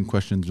sent in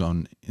questions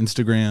on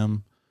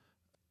Instagram,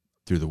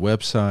 through the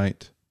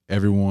website,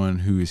 everyone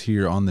who is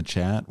here on the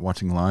chat,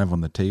 watching live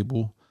on the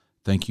table.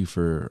 Thank you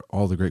for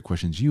all the great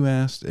questions you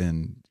asked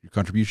and your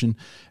contribution.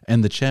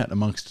 And the chat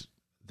amongst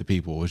the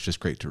people was just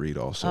great to read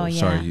also. Oh,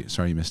 yeah.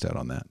 Sorry you missed out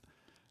on that.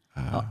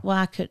 Well,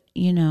 I could,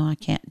 I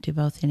can't do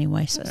both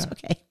anyway, so it's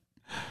okay.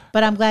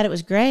 But I'm glad it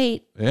was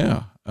great.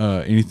 Yeah.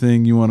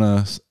 Anything you want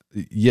to?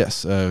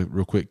 Yes.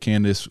 Real quick,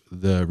 Candace.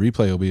 The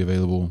replay will be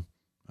available.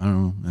 I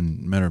don't know,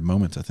 in a matter of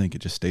moments. I think it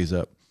just stays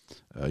up.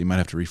 You might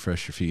have to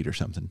refresh your feed or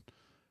something.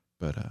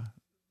 But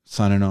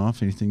signing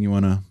off. Anything you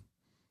want to?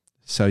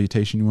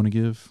 Salutation you want to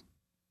give?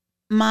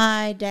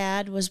 My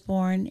dad was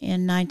born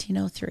in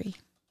 1903,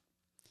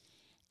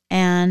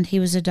 and he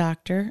was a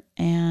doctor,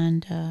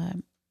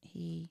 and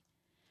he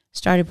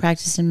started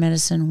practicing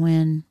medicine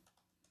when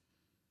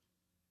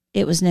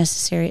it was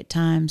necessary at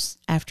times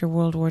after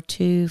World War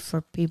II for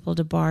people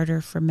to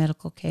barter for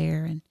medical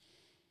care, and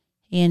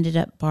he ended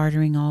up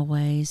bartering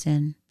always,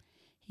 and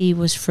he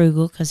was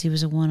frugal because he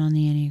was a 1 on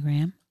the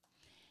Enneagram.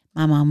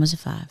 My mom was a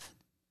 5.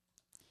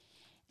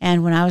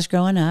 And when I was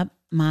growing up,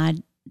 my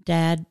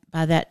dad,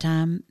 by that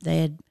time, they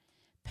had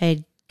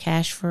paid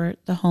cash for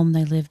the home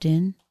they lived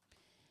in.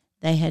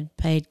 They had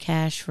paid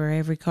cash for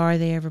every car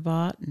they ever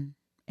bought and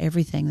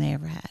everything they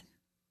ever had.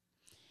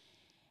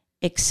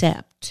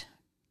 Except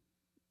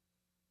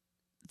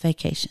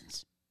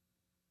vacations.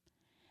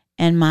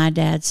 And my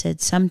dad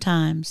said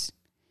sometimes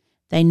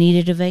they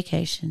needed a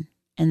vacation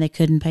and they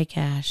couldn't pay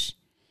cash.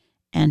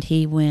 And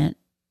he went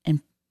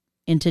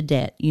into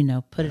debt,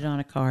 put it on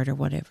a card or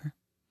whatever.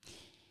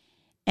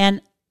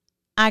 And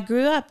I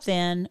grew up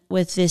then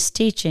with this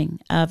teaching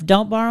of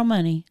don't borrow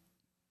money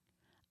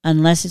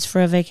unless it's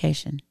for a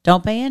vacation.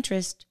 Don't pay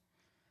interest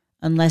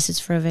unless it's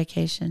for a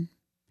vacation.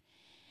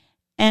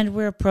 And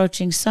we're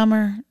approaching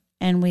summer,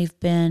 and we've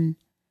been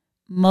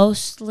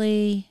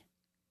mostly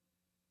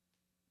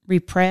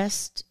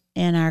repressed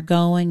in our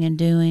going and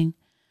doing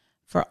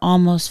for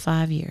almost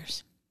 5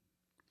 years.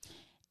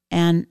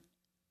 And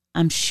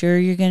I'm sure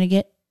you're going to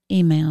get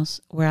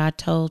emails where I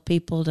told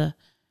people to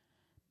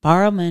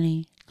borrow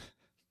money.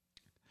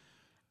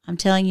 I'm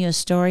telling you a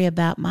story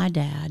about my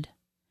dad,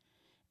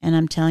 and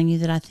I'm telling you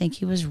that I think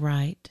he was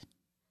right.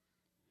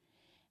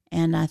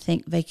 And I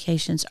think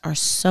vacations are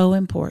so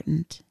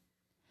important,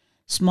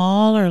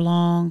 small or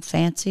long,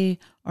 fancy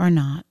or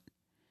not,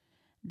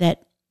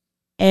 that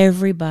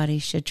everybody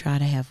should try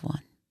to have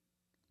one.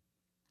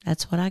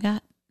 That's what I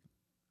got.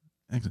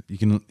 Excellent. You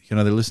can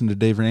either listen to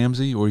Dave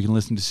Ramsey or you can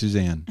listen to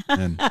Suzanne,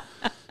 and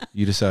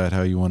you decide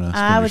how you want to spend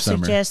your summer. I would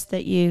suggest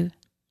that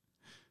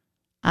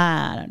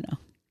I don't know.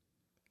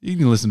 You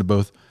can listen to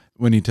both.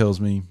 When he tells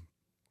me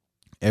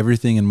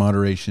everything in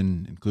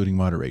moderation, including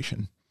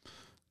moderation.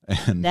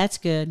 And that's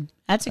good.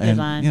 That's a good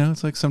line.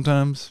 It's like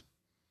sometimes,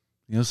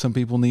 some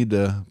people need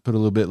to put a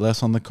little bit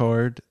less on the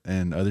card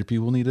and other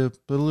people need to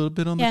put a little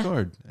bit on the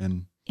card.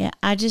 And yeah,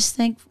 I just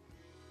think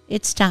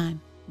it's time.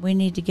 We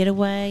need to get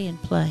away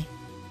and play.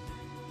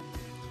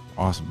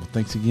 Awesome. Well,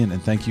 thanks again.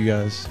 And thank you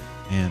guys.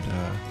 And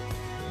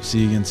see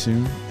you again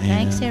soon. And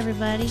thanks,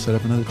 everybody. Set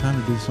up another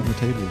time to do this on the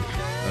table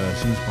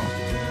as soon as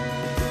possible.